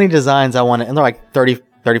there's so many designs I want to, and they're like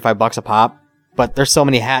 $35 a pop, but there's so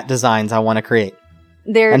many hat designs I want to create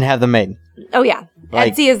and have them made. Oh yeah,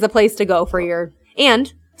 Like- Etsy is the place to go for your,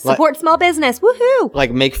 and support small business, woohoo!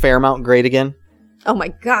 Like make Fairmount great again. Oh my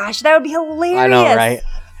gosh, that would be hilarious. I know, right?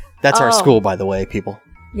 That's our Oh. school, by the way, people.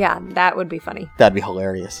 Yeah, that would be funny. That'd be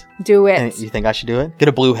hilarious. Do it. And you think I should do it? Get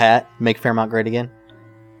a blue hat, make Fairmount great again?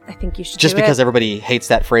 I think you should Just do because it. everybody hates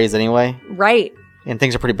that phrase anyway, Right. and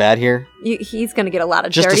things are pretty bad here. He's going to get a lot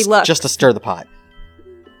of Just dirty to, looks. just to stir the pot.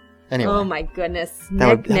 Anyway, Oh my goodness.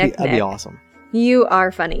 that'd Nick, be awesome. You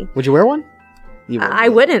are funny. Would you wear one? You I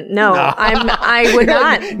wouldn't. No, I would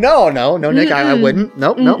not. No, Nick, I wouldn't.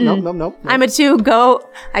 Nope. I'm a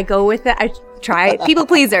I go with it. I try people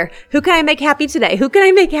pleaser. Who can I make happy today? Who can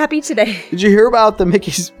I make happy today? Did you hear about the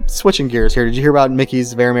Mickey's, switching gears here, did you hear about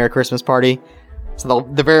Mickey's Very Merry Christmas Party? So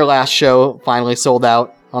the very last show finally sold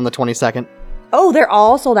out on the 22nd. Oh, they're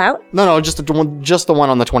all sold out? No, just the one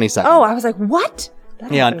on the 22nd. Oh, I was like, what?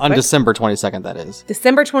 That yeah, happened on quick. December 22nd, that is.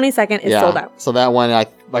 December 22nd is sold out. So that one,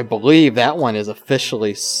 I believe that one is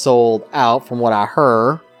officially sold out from what I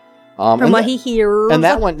heard. From what he hears. And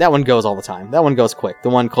that one goes all the time. That one goes quick. The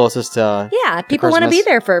one closest to Yeah, people want to be Christmas.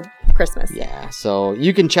 there for Christmas. Yeah, so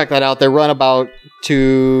you can check that out. They run about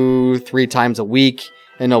 2-3 times a week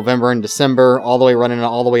in November and December, running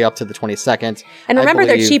all the way up to the 22nd. And I remember,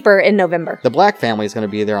 they're believe cheaper in November. The Black family is going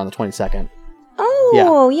to be there on the 22nd.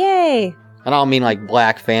 Oh, yay. And I don't mean like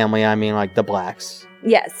Black family, I mean like the Blacks.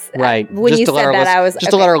 Yes. Right. When you to let said our that, I was... Just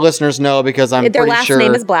to let our listeners know, because I'm Their pretty last sure...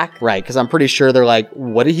 name is Black. Right, because I'm pretty sure they're like,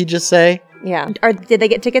 what did he just say? Yeah. Did they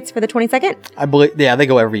get tickets for the 22nd? I believe, yeah, they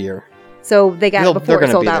go every year. So they got it before They're it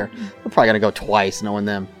gonna sold be out. there. We're probably going to go twice, knowing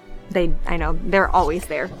them. I know. They're always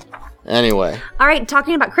there. Anyway. All right,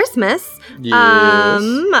 talking about Christmas. Yes.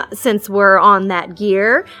 Since we're on that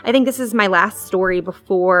gear, I think this is my last story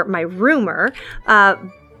before my rumor.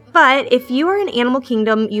 But if you are in Animal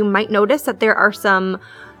Kingdom, you might notice that there are some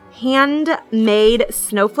handmade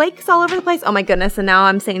snowflakes all over the place. Oh my goodness, and now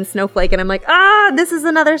I'm saying snowflake, and I'm like, this is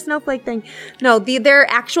another snowflake thing. No, they're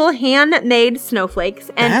actual handmade snowflakes,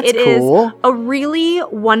 and That's it is cool. a really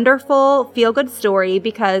wonderful feel-good story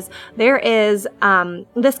because there is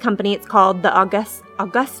this company, it's called the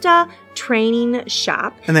Augusta Training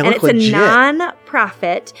Shop. And they look it's legit. a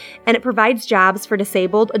non-profit, and it provides jobs for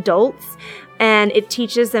disabled adults, and it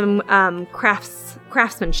teaches them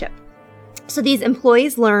craftsmanship. So these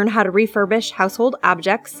employees learn how to refurbish household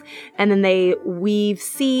objects, and then they weave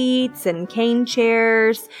seats and cane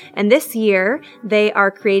chairs. And this year, they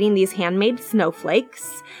are creating these handmade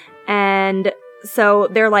snowflakes. And so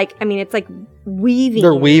they're like, it's like weaving.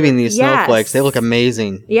 They're weaving these Yes. snowflakes. They look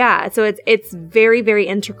amazing. Yeah, so it's very, very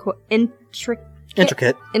intricate.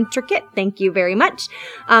 Thank you very much.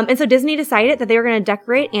 And so Disney decided that they were going to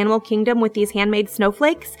decorate Animal Kingdom with these handmade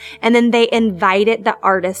snowflakes, and then they invited the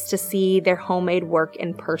artists to see their homemade work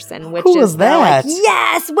in person. Which Cool is is that? Like,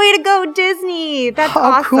 yes, way to go, Disney! That's How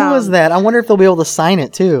awesome. cool is that? I wonder if they'll be able to sign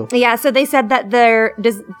it too. Yeah, so they said that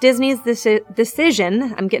Disney's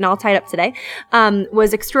decision, I'm getting all tied up today,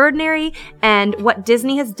 was extraordinary, and what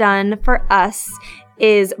Disney has done for us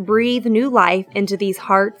is breathe new life into these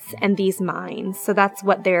hearts and these minds. So that's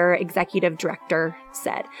what their executive director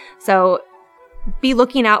said. So be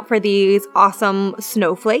looking out for these awesome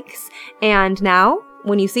snowflakes, and now,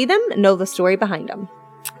 when you see them, know the story behind them.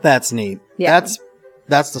 That's neat. Yeah.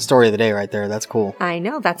 That's the story of the day right there. That's cool. I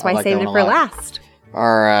know, that's why I like saved that it one a for lot. last.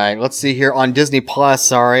 All right, let's see here on Disney Plus.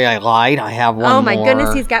 Sorry, I lied. I have one Oh my more.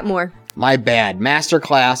 goodness, he's got more. My bad.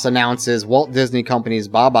 Masterclass announces Walt Disney Company's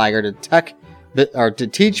Bob Iger to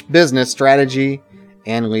teach business strategy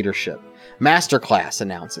and leadership. Masterclass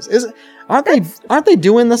announces. Aren't they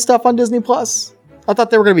doing this stuff on Disney Plus? I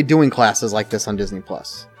thought they were going to be doing classes like this on Disney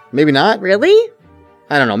Plus. Maybe not. Really?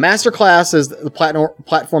 I don't know. Masterclass is the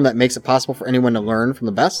platform that makes it possible for anyone to learn from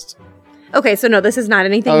the best. Okay, so no, this is not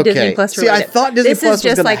anything Okay. Disney Plus See, I related. thought Disney this Plus is was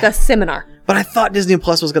just gonna like a seminar. But I thought Disney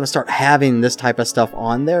Plus was going to start having this type of stuff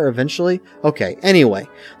on there eventually. Okay, anyway,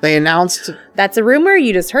 they announced... That's a rumor.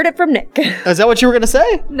 You just heard it from Nick. Is that what you were going to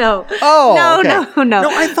say? No. Oh, No, okay. no. No,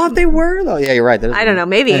 I thought they were, though. Yeah, you're right. That is I don't know,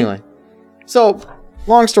 maybe. Anyway, so,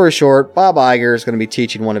 long story short, Bob Iger is going to be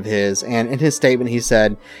teaching one of his, and in his statement he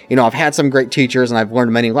said, I've had some great teachers and I've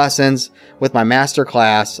learned many lessons. With my master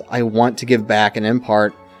class, I want to give back and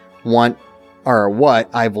impart what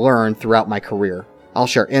I've learned throughout my career. I'll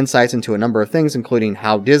share insights into a number of things, including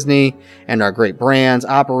how Disney and our great brands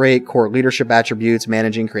operate, core leadership attributes,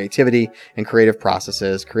 managing creativity and creative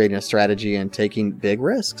processes, creating a strategy, and taking big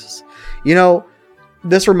risks.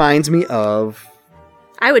 this reminds me of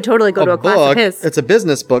I would totally go to a class book. of his. It's a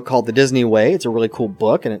business book called The Disney Way. It's a really cool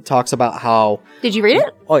book, and it talks about how... Did you read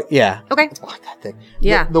it? Oh, yeah. Okay. It's like that thick.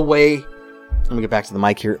 Yeah. The way... Let me get back to the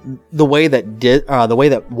mic here. The way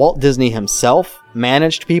that Walt Disney himself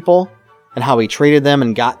managed people and how he treated them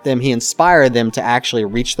and got them, he inspired them to actually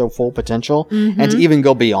reach their full potential and to even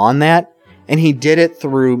go beyond that. And he did it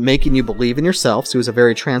through making you believe in yourself. So he was a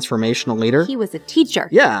very transformational leader. He was a teacher.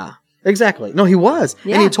 Yeah, exactly. No, he was.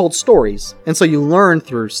 Yeah. And he told stories. And so you learn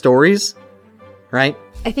through stories, right?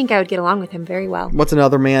 I think I would get along with him very well. What's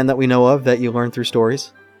another man that we know of that you learn through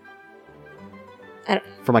stories? I don't-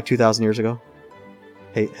 From like 2,000 years ago?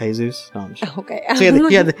 Jesus? No, I'm just... Okay. So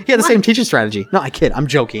he had the same teaching strategy. No, I kid. I'm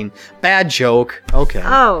joking. Bad joke. Okay.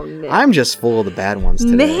 Oh, no. I'm just full of the bad ones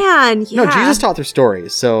today. Man, yeah. No, Jesus taught through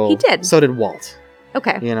stories. So He did. So did Walt.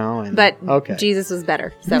 Okay. You know. And, But okay. Jesus was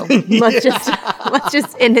better. So let's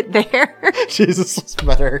just end it there. Jesus was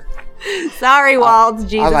better. Sorry, Walt.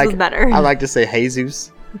 Jesus was better. I like to say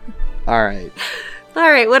Jesus. All right.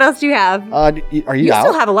 All right. What else do you have? Are you You out?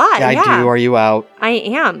 still have a lot, Yeah, yeah. I do. Are you out? I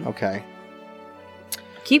am. Okay.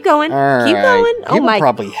 Keep going. All Keep right. going. Oh People my.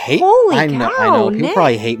 probably hate. Holy I know. cow, People Nick.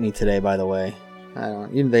 probably hate me today. By the way, I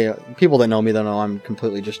don't. People that know me don't know I'm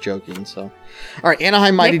completely just joking. So, all right.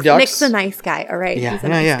 Anaheim Mighty Ducks. Nick's a nice guy. All right. Yeah, He's a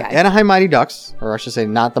nice guy. Anaheim Mighty Ducks, or I should say,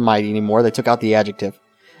 not the Mighty anymore. They took out the adjective.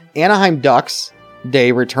 Anaheim Ducks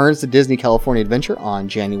Day returns to Disney California Adventure on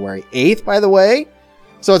January 8th. By the way,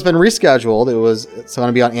 so it's been rescheduled. It's going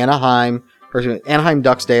to be on Anaheim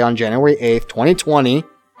Ducks Day on January 8th, 2020.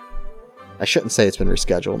 I shouldn't say it's been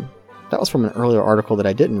rescheduled. That was from an earlier article that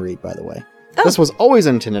I didn't read, by the way. Oh. This was always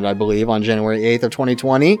intended, I believe, on January 8th of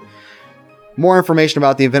 2020. More information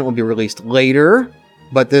about the event will be released later,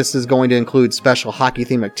 but this is going to include special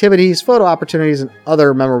hockey-themed activities, photo opportunities, and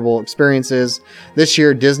other memorable experiences. This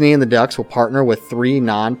year, Disney and the Ducks will partner with 3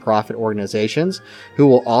 non-profit organizations who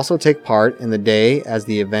will also take part in the day as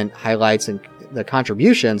the event highlights the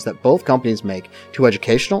contributions that both companies make to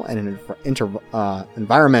educational and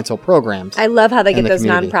environmental programs. I love how they in get the those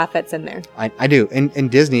community. nonprofits in there. I do. And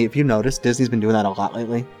Disney, if you notice, Disney's been doing that a lot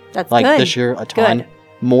lately. That's like good. this year, a ton. Good.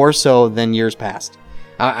 More so than years past.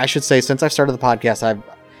 I should say, since I've started the podcast,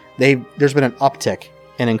 there's been an uptick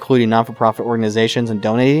in including non-for-profit organizations and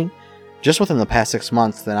donating just within the past 6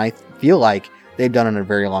 months than I feel like they've done in a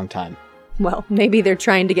very long time. Well, maybe they're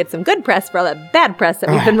trying to get some good press for all that bad press that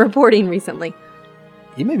we've been reporting recently.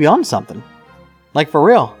 You may be on something. Like, for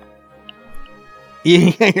real.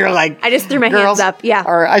 You're like... I just threw my girls, hands up. Yeah.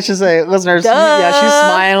 Or I should say, listeners, Duh. yeah, she's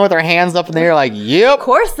smiling with her hands up in the air like, yep. Of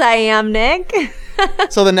course I am, Nick.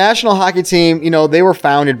 So the national hockey team, they were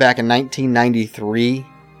founded back in 1993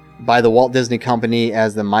 by the Walt Disney Company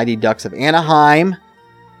as the Mighty Ducks of Anaheim.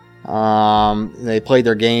 They played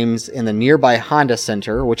their games in the nearby Honda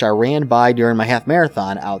Center, which I ran by during my half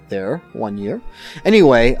marathon out there one year.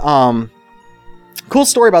 Anyway, cool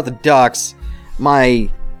story about the Ducks.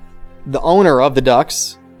 The owner of the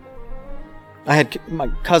Ducks, I had my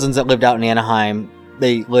cousins that lived out in Anaheim.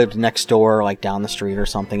 They lived next door, like down the street or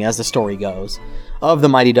something, as the story goes, of the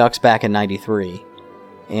Mighty Ducks back in 93.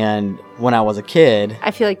 And when I was a kid... I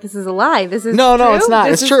feel like this is a lie. This is No, true? it's not.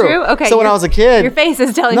 This It's is true. Okay. So when I was a kid... Your face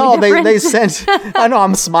is telling No, me different. they sent... I know,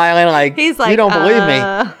 I'm smiling like, He's like, you don't believe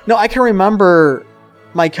me. No, I can remember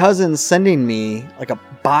my cousins sending me like a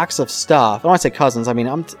box of stuff. When I say cousins, I mean,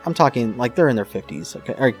 I'm talking like they're in their 50s.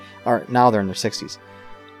 Okay, or now they're in their 60s.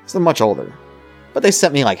 So they're much older. But they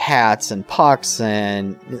sent me like hats and pucks,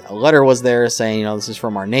 and a letter was there saying, this is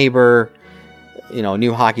from our neighbor,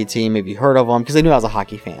 new hockey team. Have you heard of them? Because they knew I was a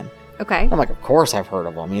hockey fan. Okay. I'm like, of course I've heard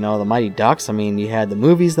of them. The Mighty Ducks. I mean, you had the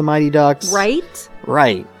movies, The Mighty Ducks. Right?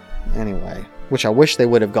 Right. Anyway, which I wish they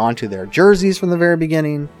would have gone to their jerseys from the very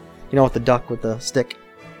beginning. With the duck with the stick.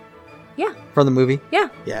 Yeah. From the movie. Yeah.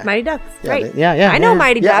 Yeah. Mighty Ducks. Yeah, Right. yeah. I know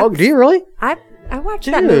Mighty yeah. Ducks. Oh, do you really? I watched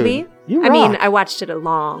Dude, that movie. you I mean, rock. I watched it a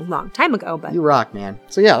long, long time ago, but You rock, man.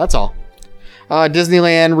 So yeah, that's all.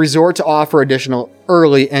 Disneyland Resort to offer additional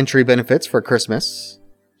early entry benefits for Christmas.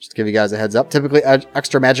 Just to give you guys a heads up. Typically,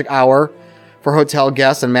 extra Magic Hour for hotel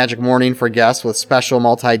guests and Magic Morning for guests with special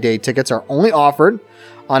multi-day tickets are only offered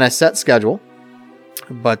on a set schedule.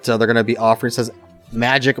 But they're going to be offering, it says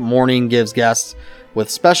Magic Morning gives guests with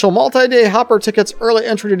special multi-day hopper tickets early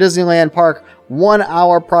entry to Disneyland Park 1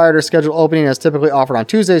 hour prior to scheduled opening, as typically offered on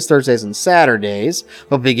Tuesdays, Thursdays, and Saturdays.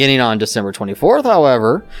 But beginning on December 24th,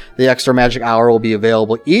 however, the extra Magic Hour will be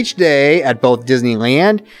available each day at both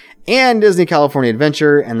Disneyland and Disney California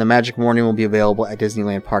Adventure, and the Magic Morning will be available at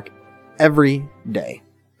Disneyland Park every day.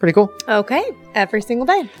 Pretty cool. okay. Every single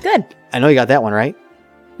day. Good. I know you got that one, right?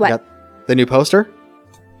 What? You got the new poster?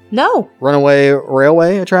 No, Runaway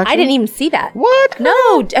Railway attraction? I didn't even see that. What? No,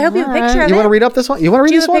 I hope you have a picture of You it. want to read up this one? You want to read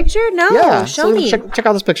Do you this have a one? picture? No, Yeah. show me. Check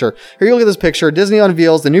out this picture. Here, you look at this picture. Disney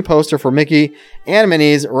unveils the new poster for Mickey and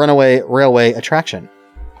Minnie's Runaway Railway attraction.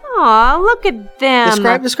 Aw, look at them.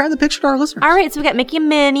 Describe the picture to our listeners. All right, so we got Mickey and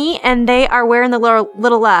Minnie, and they are wearing the little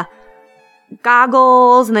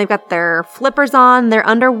goggles, and they've got their flippers on. They're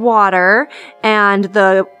underwater, and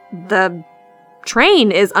the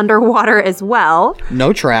train is underwater as well.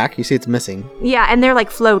 No track. You see it's missing. Yeah, and they're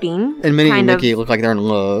like floating. And Minnie and kind of. Mickey look like they're in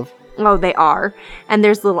love. Oh, they are. And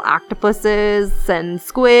there's little octopuses and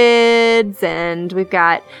squids, and we've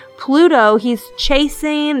got Pluto. He's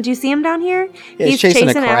chasing. Do you see him down here? Yeah, he's chasing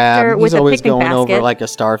a crab. after He's with a always picnic going basket. over like a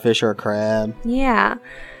starfish or a crab. Yeah.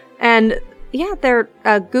 And yeah, they're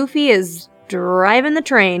Goofy is driving the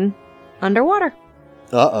train underwater.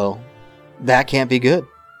 Uh-oh. That can't be good.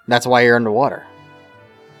 That's why you're underwater.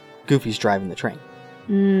 Goofy's driving the train.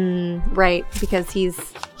 Right, because he's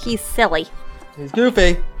silly. He's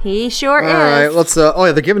Goofy. He sure All is. right, let's oh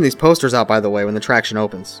yeah, they're giving these posters out, by the way, when the attraction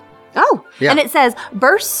opens. Oh, Yeah. and it says,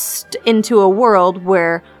 burst into a world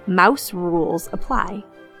where mouse rules apply.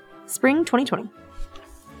 Spring 2020.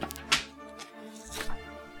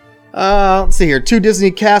 Let's see here. 2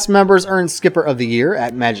 Disney cast members earned Skipper of the Year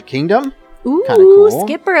at Magic Kingdom. Ooh, Kinda cool.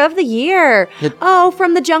 Skipper of the Year.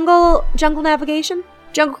 From the Jungle Navigation?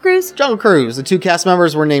 Jungle Cruise? Jungle Cruise. The 2 cast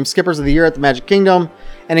members were named Skippers of the Year at the Magic Kingdom,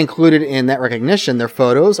 and included in that recognition, their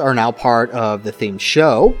photos are now part of the themed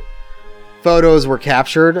show. Photos were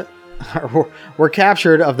captured of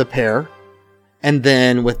the pair, and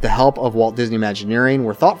then with the help of Walt Disney Imagineering,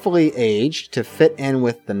 were thoughtfully aged to fit in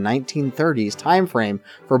with the 1930s time frame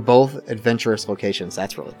for both adventurous locations.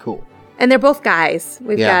 That's really cool. And they're both guys.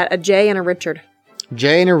 We've Yeah. got a Jay and a Richard.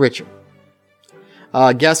 Jay and a Richard.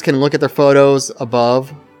 Guests can look at their photos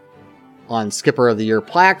above on Skipper of the Year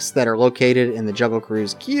plaques that are located in the Jungle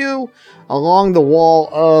Cruise queue along the wall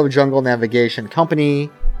of Jungle Navigation Company.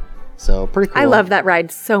 So pretty cool. I love that ride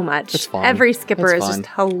so much. It's fun. Every skipper It's is fun.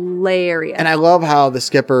 just hilarious. And I love how the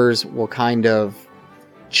skippers will kind of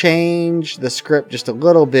change the script just a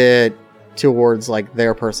little bit towards like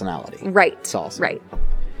their personality. Right. It's awesome. Right.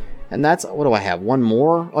 And that's, what do I have? One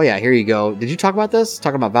more? Oh yeah, here you go. Did you talk about this?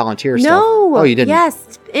 Talking about volunteer stuff? No. Oh, you didn't?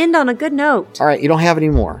 Yes. End on a good note. All right, you don't have any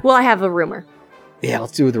more. Well, I have a rumor. Yeah,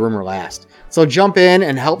 let's do the rumor last. So jump in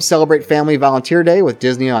and help celebrate Family Volunteer Day with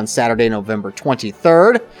Disney on Saturday, November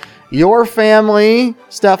 23rd. Your family,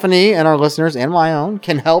 Stephanie, and our listeners, and my own,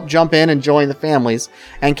 can help jump in and join the families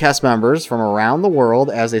and cast members from around the world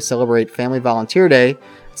as they celebrate Family Volunteer Day.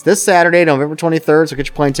 It's this Saturday, November 23rd, so get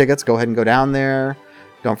your plane tickets. Go ahead and go down there.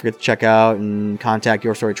 Don't forget to check out and contact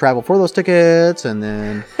Your Story Travel for those tickets. And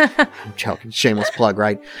then, I'm joking, shameless plug,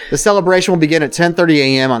 right? The celebration will begin at 10:30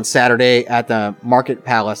 a.m. on Saturday at the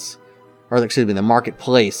the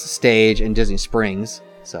Marketplace stage in Disney Springs.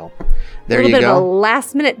 So, there you A little bit of a go.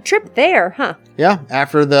 last minute trip there, huh? Yeah,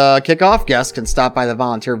 after the kickoff, guests can stop by the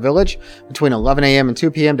Volunteer Village between 11 a.m. and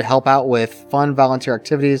 2 p.m. to help out with fun volunteer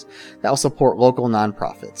activities that will support local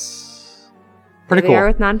nonprofits. Pretty Here cool. we are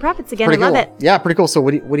with nonprofits again. Pretty I love cool. it. Yeah, pretty cool. So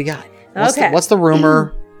what do you got? Okay. What's the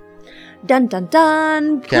rumor? Dun dun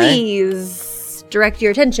dun. Okay. Please direct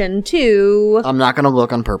your attention to I'm not going to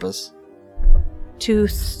look on purpose.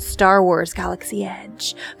 Star Wars Galaxy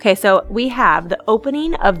Edge. Okay, so we have the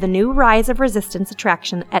opening of the new Rise of Resistance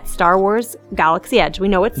attraction at Star Wars Galaxy Edge. We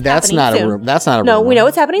know it's That's happening not soon. a rumor. That's not a No, rumor. we know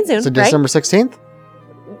it's happening soon, So right? December 16th?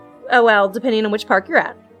 Oh, well, depending on which park you're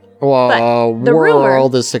at. Well, the rumor-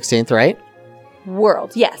 World is 16th, right?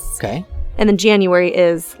 World, yes. Okay. And then January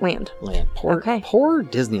is Land. Land. Poor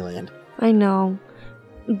Disneyland. I know.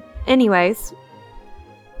 Anyways,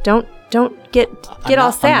 don't get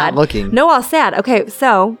all sad. I'm not looking. No, all sad. Okay,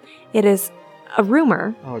 so it is a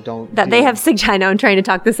rumor Oh, don't. that they have I know I'm trying to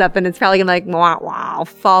talk this up, and it's probably gonna be like wow,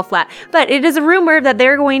 fall flat. But it is a rumor that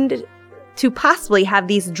they're going to possibly have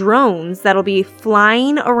these drones that'll be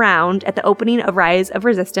flying around at the opening of Rise of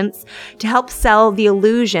Resistance to help sell the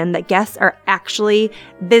illusion that guests are actually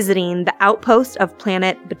visiting the outpost of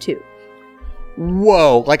Planet Batuu.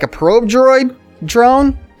 Whoa, like a probe droid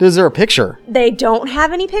drone? Is there a picture? They don't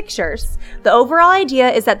have any pictures. The overall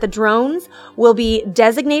idea is that the drones will be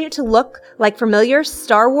designated to look like familiar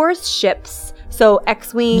Star Wars ships, so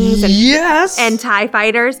X-Wings and TIE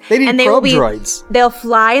fighters. They need will probe droids. They'll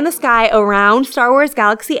fly in the sky around Star Wars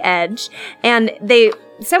Galaxy Edge, and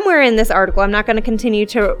somewhere in this article, I'm not going to continue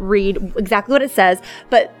to read exactly what it says,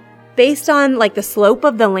 but based on like the slope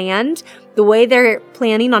of the land, the way they're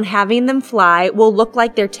planning on having them fly will look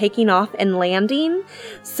like they're taking off and landing.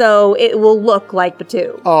 So it will look like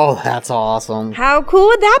Batuu. Oh, that's awesome. How cool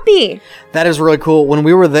would that be? That is really cool. When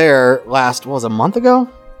we were there last, a month ago?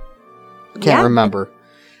 Can't remember.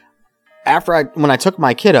 When I took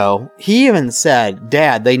my kiddo, he even said,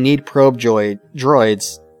 Dad, they need probe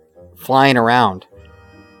droids flying around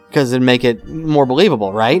because it'd make it more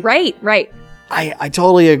believable, right? Right. I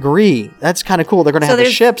totally agree. That's kind of cool. They're going to have the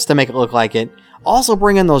ships to make it look like it. Also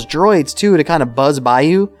bring in those droids, too, to kind of buzz by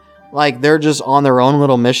you. Like, they're just on their own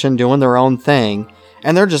little mission, doing their own thing.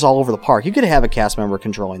 And they're just all over the park. You could have a cast member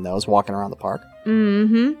controlling those, walking around the park.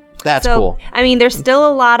 Mm-hmm. That's cool. I mean, there's still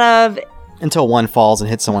a lot of... Until one falls and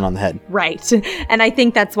hits someone on the head. Right. And I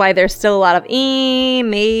think that's why there's still a lot of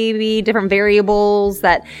maybe different variables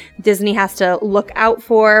that Disney has to look out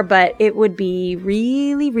for, but it would be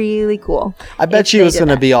really, really cool. I bet you it's going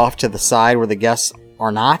to be off to the side where the guests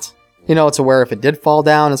are not. It's aware if it did fall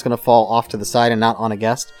down, it's going to fall off to the side and not on a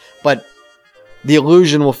guest. But the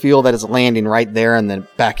illusion will feel that it's landing right there in the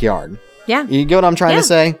backyard. Yeah. You get what I'm trying to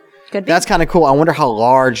say? Could be. That's kind of cool. I wonder how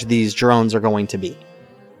large these drones are going to be.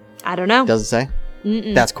 I don't know. Does it say?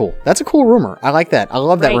 Mm-mm. That's cool. That's a cool rumor. I like that. I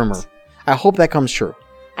love that rumor. I hope that comes true.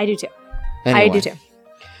 I do too. Anyway. I do too.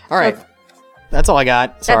 All right. That's all I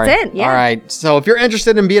got. Sorry. That's it. Yeah. All right. So if you're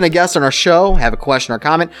interested in being a guest on our show, have a question or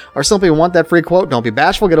comment, or simply want that free quote, don't be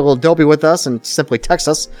bashful. Get a little dopey with us and simply text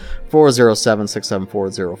us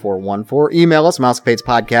 407-674-0414. Email us,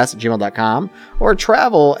 mousecapadespodcast@gmail.com or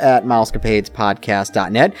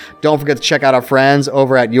travel@mousecapadespodcast.net. Don't forget to check out our friends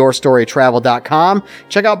over at yourstorytravel.com.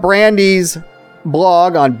 Check out Brandy's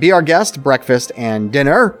blog on Be Our Guest, Breakfast, and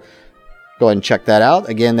Dinner. Go ahead and check that out.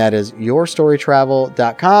 Again, that is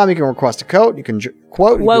yourstorytravel.com. You can request a quote. You can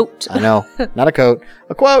quote. I know, not a coat.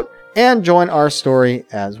 A quote. And join our story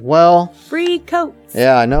as well. Free quotes.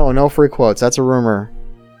 Yeah, no free quotes. That's a rumor.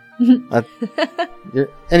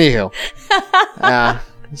 Anywho.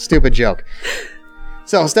 Stupid joke.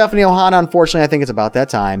 So, Stephanie Ohana, unfortunately, I think it's about that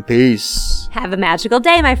time. Peace. Have a magical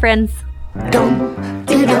day, my friends. Dum,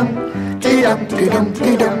 dee-dum, dee-dum, dee-dum,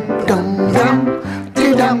 dee-dum, dum-dum,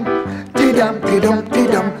 dee-dum. Dee-dum, dee-dum,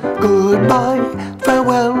 dee-dum. Goodbye,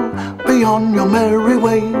 farewell, be on your merry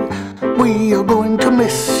way. We are going to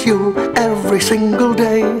miss you every single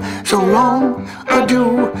day. So long,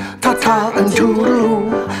 adieu, ta-ta and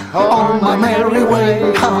toodaloo. On my merry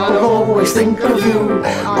way, I'll always think of you.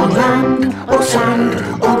 On land, or sand,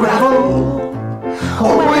 or gravel,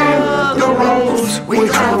 or where the roads we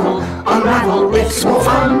travel unravel. It's more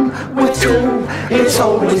fun with two. It's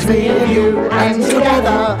always me and you, and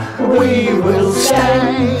together we will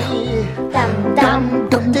stay. Dum dum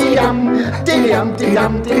dum dee dum dee dum dee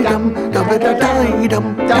dum dee dum dum da da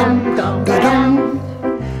dum dum dum da dum.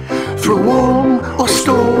 Through warm or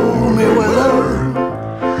stormy weather,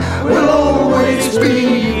 we'll always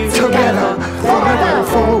be together forever.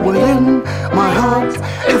 For within my heart,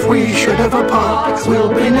 if we should ever part,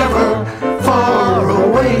 we'll be never far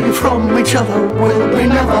away from each other. We'll be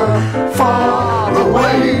never far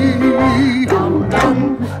away. Dum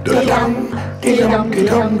dum da dum dee dum dee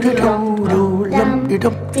dum dee dum dum dee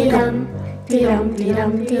dum dee dum dee dum dee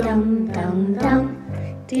dum dee dum dum dum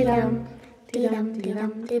dee dum dee dum dee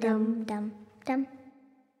dum dee dum dum dum.